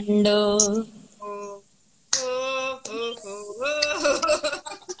ठंडो। हो हो।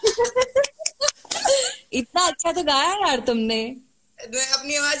 इतना अच्छा तो गाया यार तुमने। मैं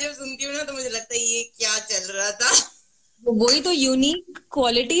अपनी आवाज जब सुनती हूँ ना तो मुझे लगता है ये क्या चल रहा था। वही तो यूनिक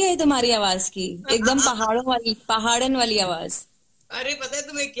क्वालिटी है तुम्हारी आवाज की, एकदम पहाड़ों वाली, पहाड़न वाली आवाज। अरे पता है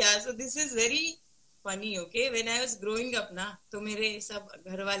तुम्हें क्या, so this is very funny. Okay, when I was growing up ना, तो मेरे सब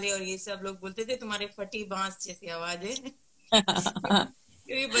घर वाले और ये सब लोग बोलते थे तुम्हारे फटी बांस जैसी आवाज है।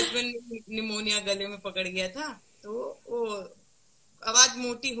 क्योंकि बचपन में निमोनिया गले में पकड़ गया था, तो वो आवाज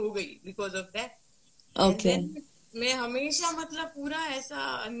मोटी हो गई because of that. And okay. Then मैं हमेशा मतलब पूरा ऐसा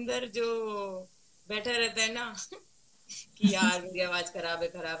अंदर जो बैठा रहता है ना कि यार मेरी आवाज खराब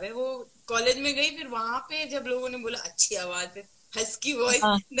है। वो कॉलेज में गई, फिर वहां पे जब लोगों ने बोला अच्छी आवाज है, हस्की वॉइस,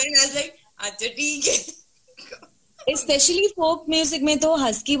 हाँ, देन आई वाज लाइक अच्छा ठीक है। स्पेशली फोक म्यूजिक में तो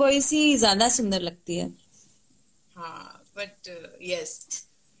हस्की वॉइस ही ज्यादा सुंदर लगती है। हाँ but yes,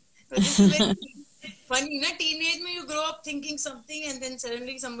 this is very funny na, teenage mein you grow up thinking something and then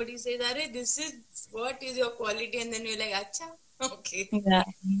suddenly somebody says अरे this is what is your quality, and then you're like अच्छा okay. या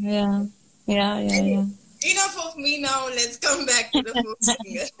या या। Anyway, enough of me now, let's come back to the folk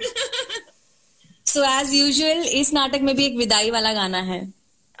singer. So as usual इस नाटक में भी एक विदाई वाला गाना है।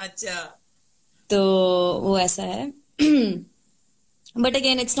 अच्छा तो वो ऐसा है। But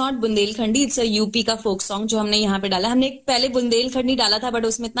again it's not Bundelkhandi, it's a UP का फोक सॉन्ग जो हमने यहाँ पे डाला। हमने पहले बुंदेलखंडी डाला था बट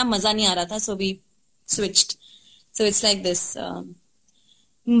उसमें इतना मजा नहीं आ रहा था, so we switched. So it's like this.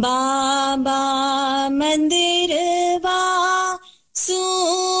 बाबा मंदिरवा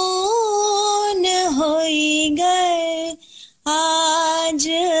सुन होई गए, आज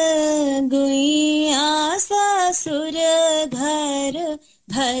गुइया ससुर घर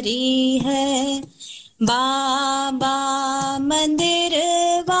भरी है। बाबा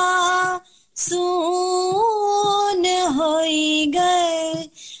मंदिरवा सून होई गए,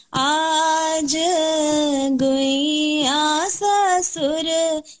 आज गुइया ससुर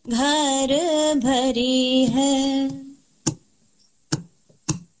घर भरी है।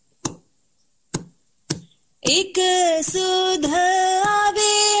 एक सुध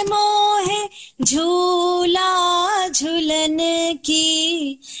आवे मोहे झूला झूलन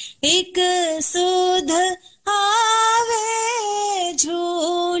की, एक सुध आवे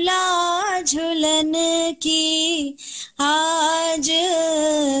झूला झूलन की, आज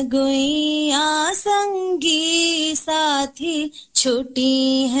गुइया संगी साथी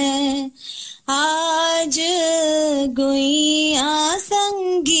छुट्टी है, आज गुइया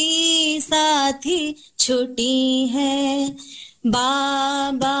संगी साथी छुट्टी है।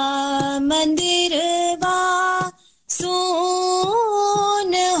 बाबा मंदिरवा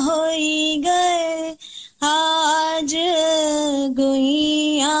सून होई गए, आज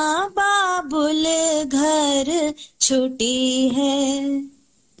गुइया बाबुल घर छुट्टी है।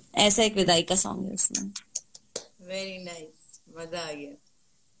 ऐसा एक विदाई का सॉन्ग है इसमें। वेरी नाइस, मजा आ गया।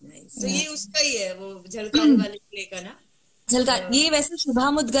 नाइस। तो ये उसका ही है, वो झलकारी वाले प्ले का ना? ये वैसे शुभा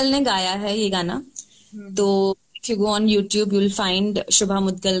मुद्गल ने गाया है ये गाना। तो if you go on YouTube you will find शुभा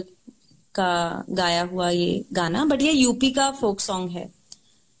मुद्गल का गाया हुआ ये गाना, बट ये यूपी का फोक सॉन्ग है,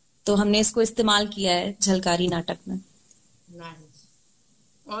 तो हमने इसको इस्तेमाल किया है झलकारी नाटक में। नाइस।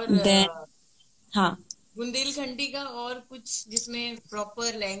 और हाँ, बुंदेलखंडी का और कुछ जिसमें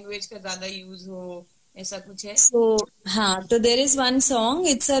प्रॉपर लैंग्वेज का ज्यादा यूज हो, ऐसा कुछ है? हाँ, तो there is one song,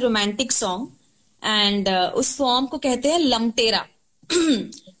 it's a romantic song and उस फॉर्म को कहते हैं लमटेरा।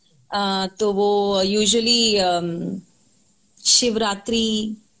 तो वो यूजुअली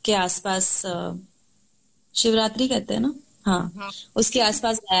शिवरात्रि के आसपास, शिवरात्रि कहते हैं ना, हाँ, उसके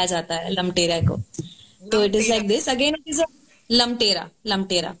आसपास गाया जाता है लमटेरा को। तो it is like this again, it is a लमटेरा,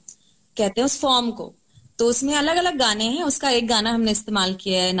 लमटेरा कहते हैं उस फॉर्म को। तो उसमें अलग अलग गाने हैं, उसका एक गाना हमने इस्तेमाल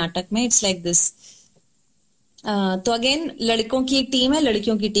किया है नाटक में, इट्स लाइक दिस। तो अगेन लड़कों की एक टीम है,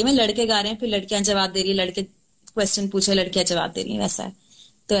 लड़कियों की टीम है, लड़के गा रहे हैं, फिर लड़कियां जवाब दे रही है, लड़के क्वेश्चन पूछे, लड़कियां जवाब दे रही है, वैसा है।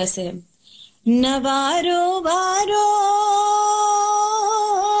 तो ऐसे है, नवारो वारो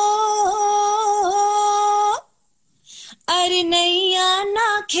अरे नैया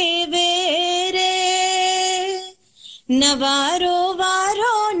ना खेवे रे, नवारो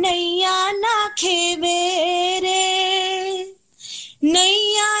वारो नैया ना खेवे रे,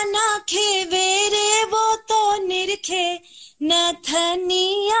 नैया ना खेवे रे वो तो निरखे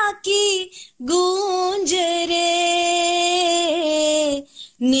नथनिया की गूंज रे,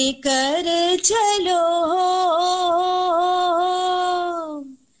 निकर चलो।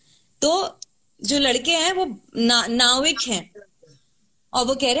 तो जो लड़के हैं वो नाविक हैं और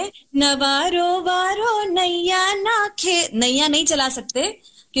वो कह रहे नवारो वारो नैया ना नैया नहीं चला सकते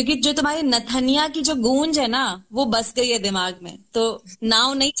क्योंकि जो तुम्हारी नथनिया की जो गूंज है ना वो बस गई है दिमाग में, तो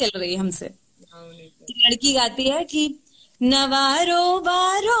नाव नहीं चल रही हमसे। तो लड़की गाती है कि नवारो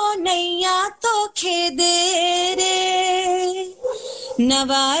वारो नैया तो खेदे रे,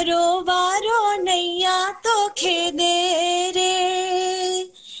 नवारो वारो नैया तो खेदे रे,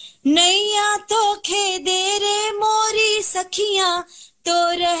 नैया तो खेदे रे मोरी सखियां तो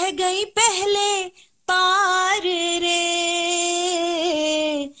रह गई पहले पार रे,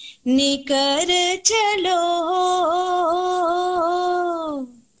 निकर चलो।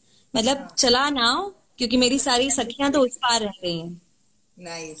 मतलब चला नाव क्योंकि मेरी सारी सखियां तो उस पार रह गई हैं।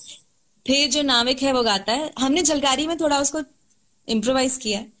 नाइस। फिर जो नाविक है वो गाता है, हमने झलकारी में थोड़ा उसको इम्प्रोवाइज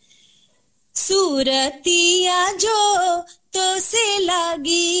किया है। सूरतिया जो तो से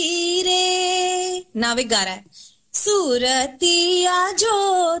लागी रे, नाविक गा रहा है, सूरतिया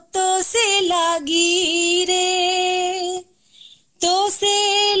जो तो से लागी रे, तो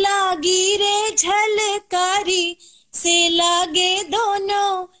से लागी रे झलकारी से लागे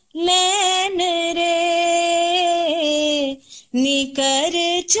दोनों नैन रे, निकर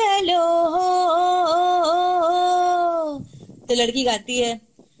चलो। तो लड़की गाती है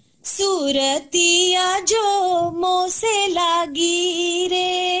सूरतिया जो मोह से लागी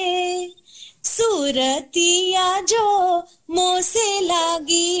रे, सूरतिया जो मोह से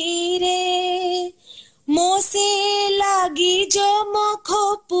लागी रे, मोह से लागी जो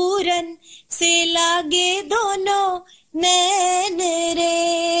मोखो पूरन से लागे दोनों नैन रे,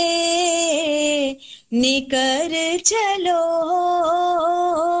 निकर चलो।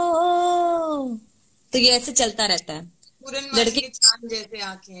 तो ये ऐसे चलता रहता है। लड़के चांद जैसे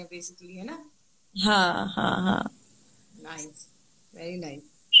आंखें हैं बेसिकली, है ना? हाँ हाँ हाँ। Nice, very nice.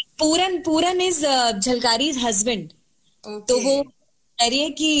 Puran is झलकारीज husband. तो वो कह रही है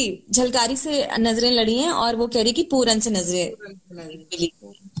कि झलकारी से नजरें लड़ी हैं और वो कह रही है कि पूरन से नजरें मिली।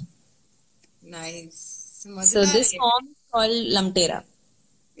 नाइस, सो मजेदार दिस है। Song called लमटेरा।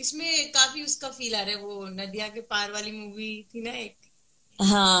 इसमें काफी उसका फील आ रहा है, वो नदिया के पार वाली मूवी थी ना एक,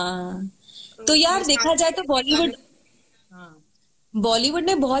 हाँ, तो तो उसमें यार देखा जाए तो सारे गाने। हाँ, बॉलीवुड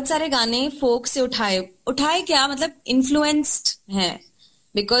ने बहुत सारे गाने फोक से उठाए, उठाए क्या मतलब इन्फ्लुएंस्ड हैं,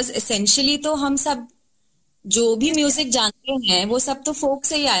 बिकॉज एसेंशियली तो हम सब जो भी म्यूजिक जानते हैं वो सब तो फोक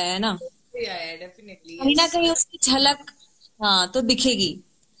से ही आया है ना। आया है डेफिनेटली, कहीं यस। ना कहीं उसकी झलक हाँ तो दिखेगी।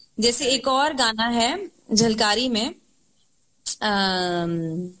 जैसे एक करेक्ट। और गाना है झलकारी में,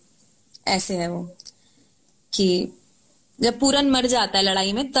 अम, ऐसे है वो कि जब पूरन मर जाता है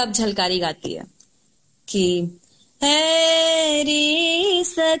लड़ाई में तब झलकारी गाती है कि है रे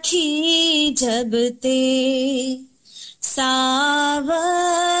सखी जब ते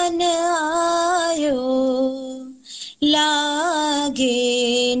सावन आयो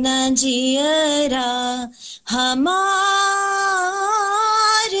लागे न जियरा हमार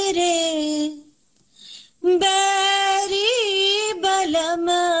रे बैरी बलम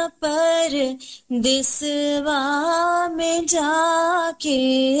पर दिसवा में जाके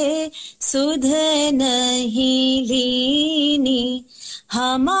सुध नहीं लीनी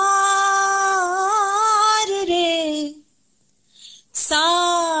हमार रे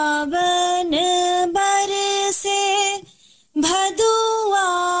सावन बरसे भदुआ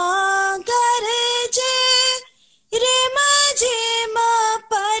गरजे रे माझे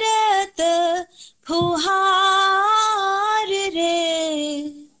परत फुहार रे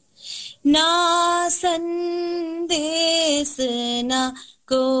ना संदेश ना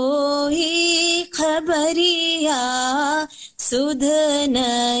कोई खबरिया सुध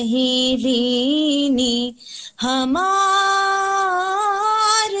नहीं लीनी हमार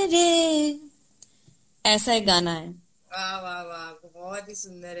रे। ऐसा एक गाना है। वाह वाह वाह, बहुत ही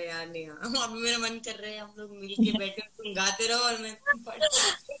सुंदर है यार नेहा। अब मेरा मन कर रहा है हम लोग मिलके बैठे, तुम गाते रहो और मैं पढ़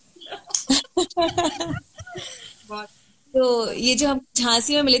बहुत। तो ये जो हम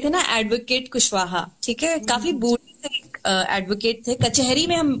झांसी में मिले थे ना एडवोकेट कुशवाहा, ठीक है, काफी हम्म, बूढ़े थे, एडवोकेट थे, कचहरी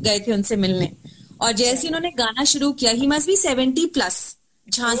में हम गए थे उनसे मिलने। और अच्छा। जैसे ही उन्होंने गाना शुरू किया, ही मस्ट बी 70+,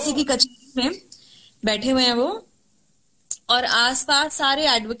 झांसी ओ, की कचहरी में बैठे हुए हैं वो, और आसपास सारे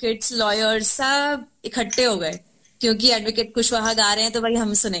एडवोकेट्स लॉयर्स सब इकट्ठे हो गए क्योंकि एडवोकेट कुशवाहा गा रहे हैं तो भाई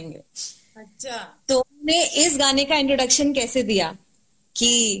हम सुनेंगे। अच्छा। तो उन्होंने इस गाने का इंट्रोडक्शन कैसे दिया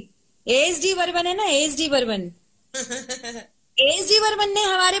कि एस डी बर्मन है ना, S D Burman, S D Burman ने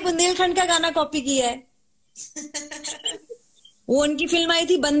हमारे बुंदेलखंड का गाना कॉपी किया है। वो उनकी फिल्म आई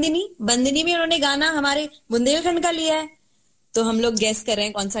थी बंदिनी, बंदिनी में उन्होंने गाना हमारे बुंदेलखंड का लिया है। तो हम लोग गेस कर रहे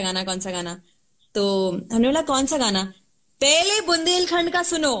हैं कौन सा गाना, कौन सा गाना। तो हमने बोला कौन सा गाना, पहले बुंदेलखंड का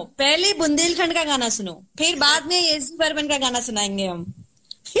सुनो, पहले बुंदेलखंड का गाना सुनो, फिर बाद में एस डी बर्मन का गाना सुनाएंगे हम।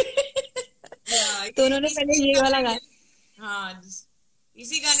 या तो ये उन्होंने पहले इसी ये का वाला मैं, गाना, हाँ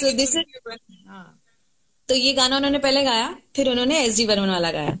इसी गाने सो की दिस धुन इज, पे हाँ। तो ये गाना उन्होंने पहले गाया, फिर उन्होंने एस डी बर्मन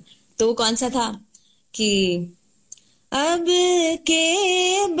वाला गाया। तो वो कौन सा था कि अब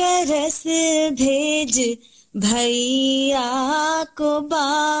के बरस भेज भैया को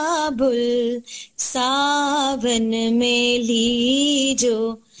बाबुल सावन में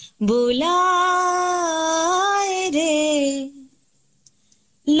लीजो बुलाए रे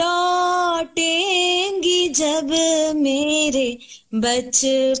लौटेंगी जब मेरे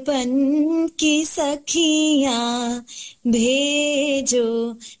बचपन की सखियां भेजो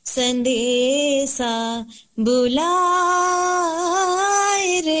संदेशा बुलाए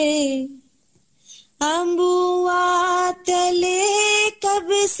रे अम्बुआ तले कब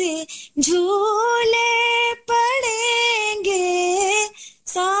से झूले पड़ेंगे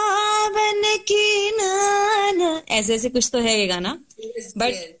सावन की नाना, ऐसे ऐसे कुछ तो है ये गाना। Yes but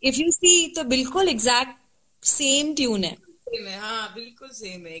yes, if you see तो बिल्कुल एग्जैक्ट सेम ट्यून है। सेम है, हाँ बिल्कुल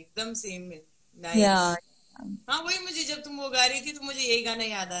सेम है, एकदम सेम है। या नाइस। हाँ वही, मुझे जब तुम वो गा रही थी तो मुझे यही गाना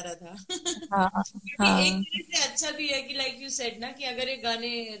याद आ रहा था। हाँ क्योंकि एक हाँ तरह से अच्छा भी है कि लाइक यू सेड ना, कि अगर ये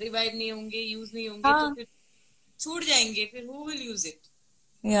गाने रिवाइव नहीं होंगे, यूज नहीं होंगे, तो हाँ फिर छूट जाएंगे, फिर हु विल यूज इट,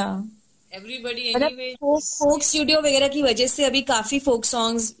 या एवरीबॉडी मतलब एनीवे। फोक फोक स्टूडियो वगैरह की वजह से अभी काफी फोक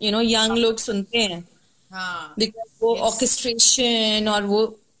सॉन्ग्स यंग लोग सुनते हैं, हाँ। बिकॉज वो यस। ऑर्केस्ट्रेशन और वो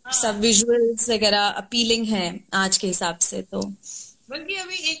सब हाँ, विजुअल्स वगैरह अपीलिंग है आज के हिसाब से तो। बल्कि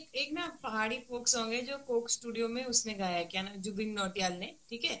अभी एक एक ना पहाड़ी फोक सॉन्ग है जो कोक स्टूडियो में उसने गाया है, क्या ना, जुबिन नौटियाल ने,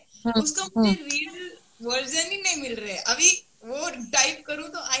 ठीक है। हम्म उसका मुझे हम्म रियल वर्जन ही नहीं मिल रहा है अभी। वो टाइप करूँ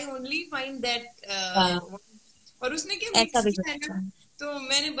तो आई ओनली फाइंड दैट। हाँ, और उसने क्या ऐसा मिक्स भी किया है सकता ना, है। तो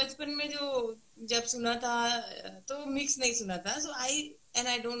मैंने बचपन में जो जब सुना था तो मिक्स नहीं सुना था, so I and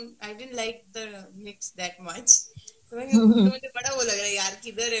I didn't like the mix that much. तो मुझे बड़ा वो लग रहा है यार,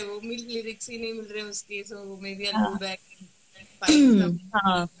 किधर है वो, मिल लिरिक्स ही नहीं मिल रहे उसके, सो मे बी आई गो हाँ बैक फाइंड सम।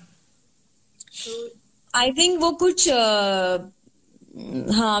 हाँ, तो आई थिंक वो कुछ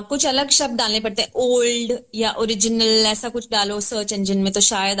हाँ कुछ अलग शब्द डालने पड़ते हैं, ओल्ड या ओरिजिनल ऐसा कुछ डालो सर्च इंजन में तो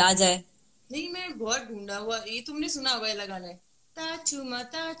शायद आ जाए। नहीं, मैं बहुत ढूंढा हुआ, ये तुमने सुना होगा, ये लगाना है, ता चुमा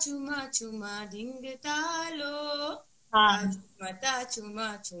चुमा धिंग तालो, हाँ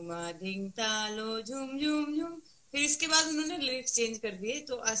चुमा चुमा धिंग तालो झुम झुम झुम। फिर इसके बाद उन्होंने लिरिक्स चेंज कर दिए,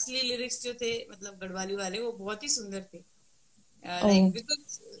 तो असली लिरिक्स जो थे मतलब गढ़वाली वाले, वो बहुत ही सुंदर थे। ओ लाइक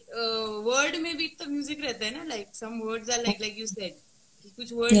बिकॉज वर्ड में भी इतना म्यूजिक रहता है ना, like some words are like you said, कि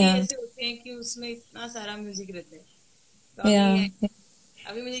कुछ वर्ड ही या ऐसे होते हैं कि उसमें इतना सारा म्यूजिक रहता है। तो या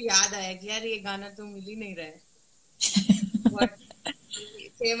अभी मुझे याद आया कि यार ये गाना तो मिल ही नहीं रहा है। बहुत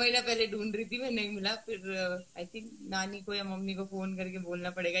 6 महीना पहले ढूंढ रही थी मैं, नहीं मिला, फिर आई थिंक नानी को या मम्मी को फोन करके बोलना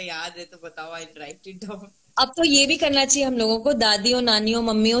पड़ेगा, याद है तो बताओ, आई राइट इट डाउन। अब तो ये भी करना चाहिए हम लोगों को, दादियों नानियों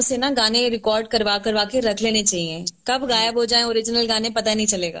मम्मियों से ना गाने रिकॉर्ड करवा करवा के रख लेने चाहिए, कब गायब हो जाए ओरिजिनल गाने पता नहीं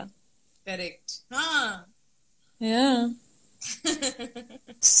चलेगा। करेक्ट, हाँ। या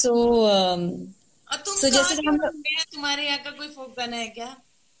सो और तुम सो कहाँ जैसे के हम हो? लोग मैं तुम्हारे यहाँ का कोई फोक गाना है क्या?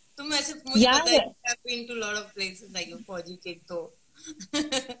 तुम ऐसे मुझे पता यार, है कि been to lot of places like you फौजी किड तो।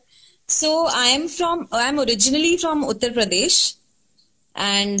 So I am originally from Uttar Pradesh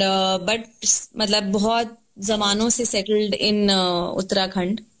and but मतलब बहुत जमानों से सेटल्ड इन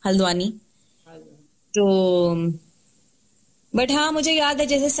उत्तराखंड हल्द्वानी। तो बट हाँ मुझे याद है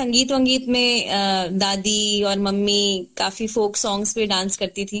जैसे संगीत वंगीत में दादी और मम्मी काफी फोक सॉन्ग्स पे डांस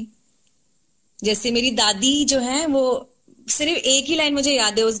करती थी। जैसे मेरी दादी जो है वो सिर्फ एक ही लाइन मुझे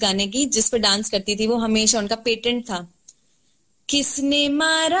याद है उस गाने की जिस पे डांस करती थी, वो हमेशा उनका पेटेंट था, किसने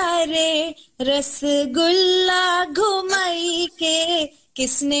मारा रे रसगुल्ला घुमाई के,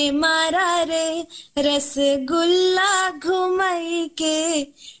 किसने मारा रे रसगुल्ला घुमाई के।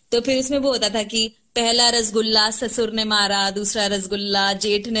 तो फिर उसमें वो होता था कि पहला रसगुल्ला ससुर ने मारा, दूसरा रसगुल्ला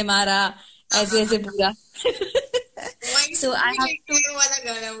जेठ ने मारा, ऐसे ऐसे पूरा। वही सो आई हैव लेके टू वो वाला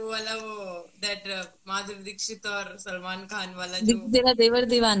गाना, वो वाला, वो दैट माधुरी दीक्षित और सलमान खान वाला जो, तेरा देवर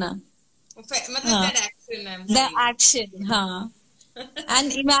दीवाना। मतलब हाँ that action I am the saying. Action, हाँ।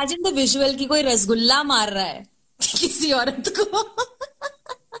 एंड इमेजिन द विजुअल कि कोई रसगुल्ला मार रहा है किसी औरत को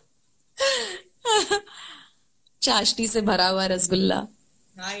चाशनी से भरा हुआ rasgulla.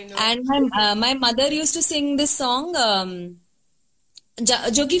 I know. And my mother used to sing this song,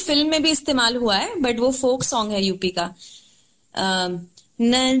 जो कि फिल्म में भी इस्तेमाल हुआ है बट वो फोक सॉन्ग है यूपी का। अम,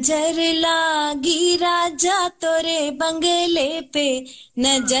 नजर लागी राजा तोरे बंगले पे,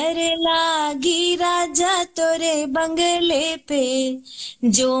 नजर लागी राजा तोरे बंगले पे,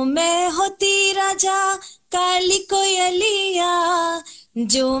 जो मैं होती राजा काली कोयलिया,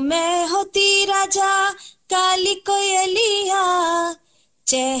 जो मैं होती राजा काली कोयलिया,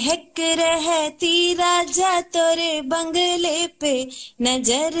 चहक रहती राजा तोरे बंगले पे,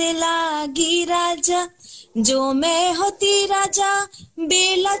 नजर लागी राजा, जो मैं होती राजा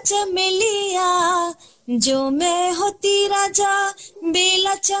बेला चमेलिया, जो मैं होती राजा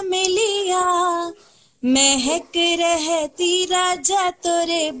बेला चमेलिया, महक रहती राजा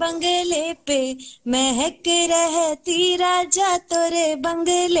तोरे बंगले पे, महक रहती राजा तोरे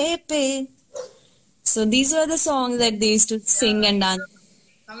बंगले पे। So these were the songs that they used to sing and dance.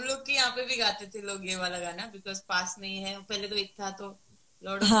 हम लोग के यहाँ पे भी गाते थे लोग ये वाला गाना, बिकॉज पास में ही है, पहले तो एक था, तो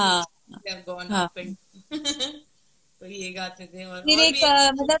लॉर्ड ऑफ हाँ प्लेसेस हैव गॉन हाँ, अप एंड तो ये गाते थे, फिर और एक भी एक।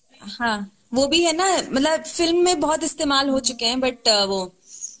 मतलब हाँ वो भी है ना, मतलब फिल्म में बहुत इस्तेमाल हो चुके हैं बट वो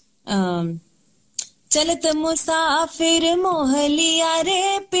अम, चलत मुसाफिर मोहलिया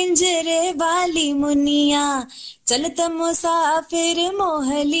रे पिंजरे वाली मुनिया, चलत मुसाफिर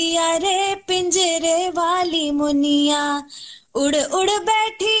मोहलिया रे पिंजरे वाली मुनिया, उड़ उड़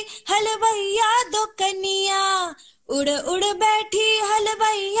बैठी हलवैया दो कनिया, उड़ उड़ बैठी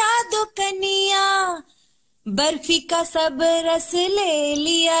हलवैया दो कनिया, बर्फी का सब रस ले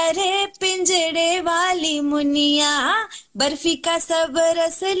लिया रे पिंजड़े वाली मुनिया, बर्फी का सब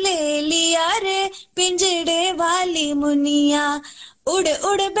रस ले लिया रे पिंजड़े वाली मुनिया, उड़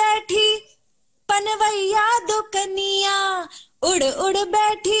उड़ बैठी पनवैया दुकनिया, उड़ उड़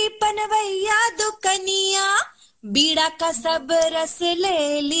बैठी पनवैया दुकनिया, बीड़ा का सब रस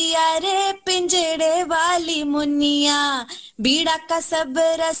ले लिया रे पिंजड़े वाली मुनिया, बीड़ा का सब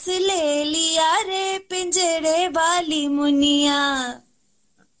रस ले लिया रे पिंजड़े वाली Muniya.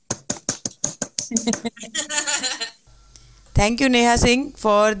 Thank you Neha Singh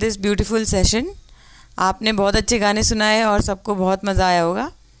for this beautiful session. आपने बहुत अच्छे गाने सुनाए और सबको बहुत मज़ा आया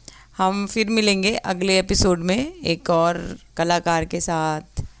होगा। हम फिर मिलेंगे अगले एपिसोड में एक और कलाकार के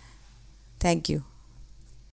साथ। Thank you.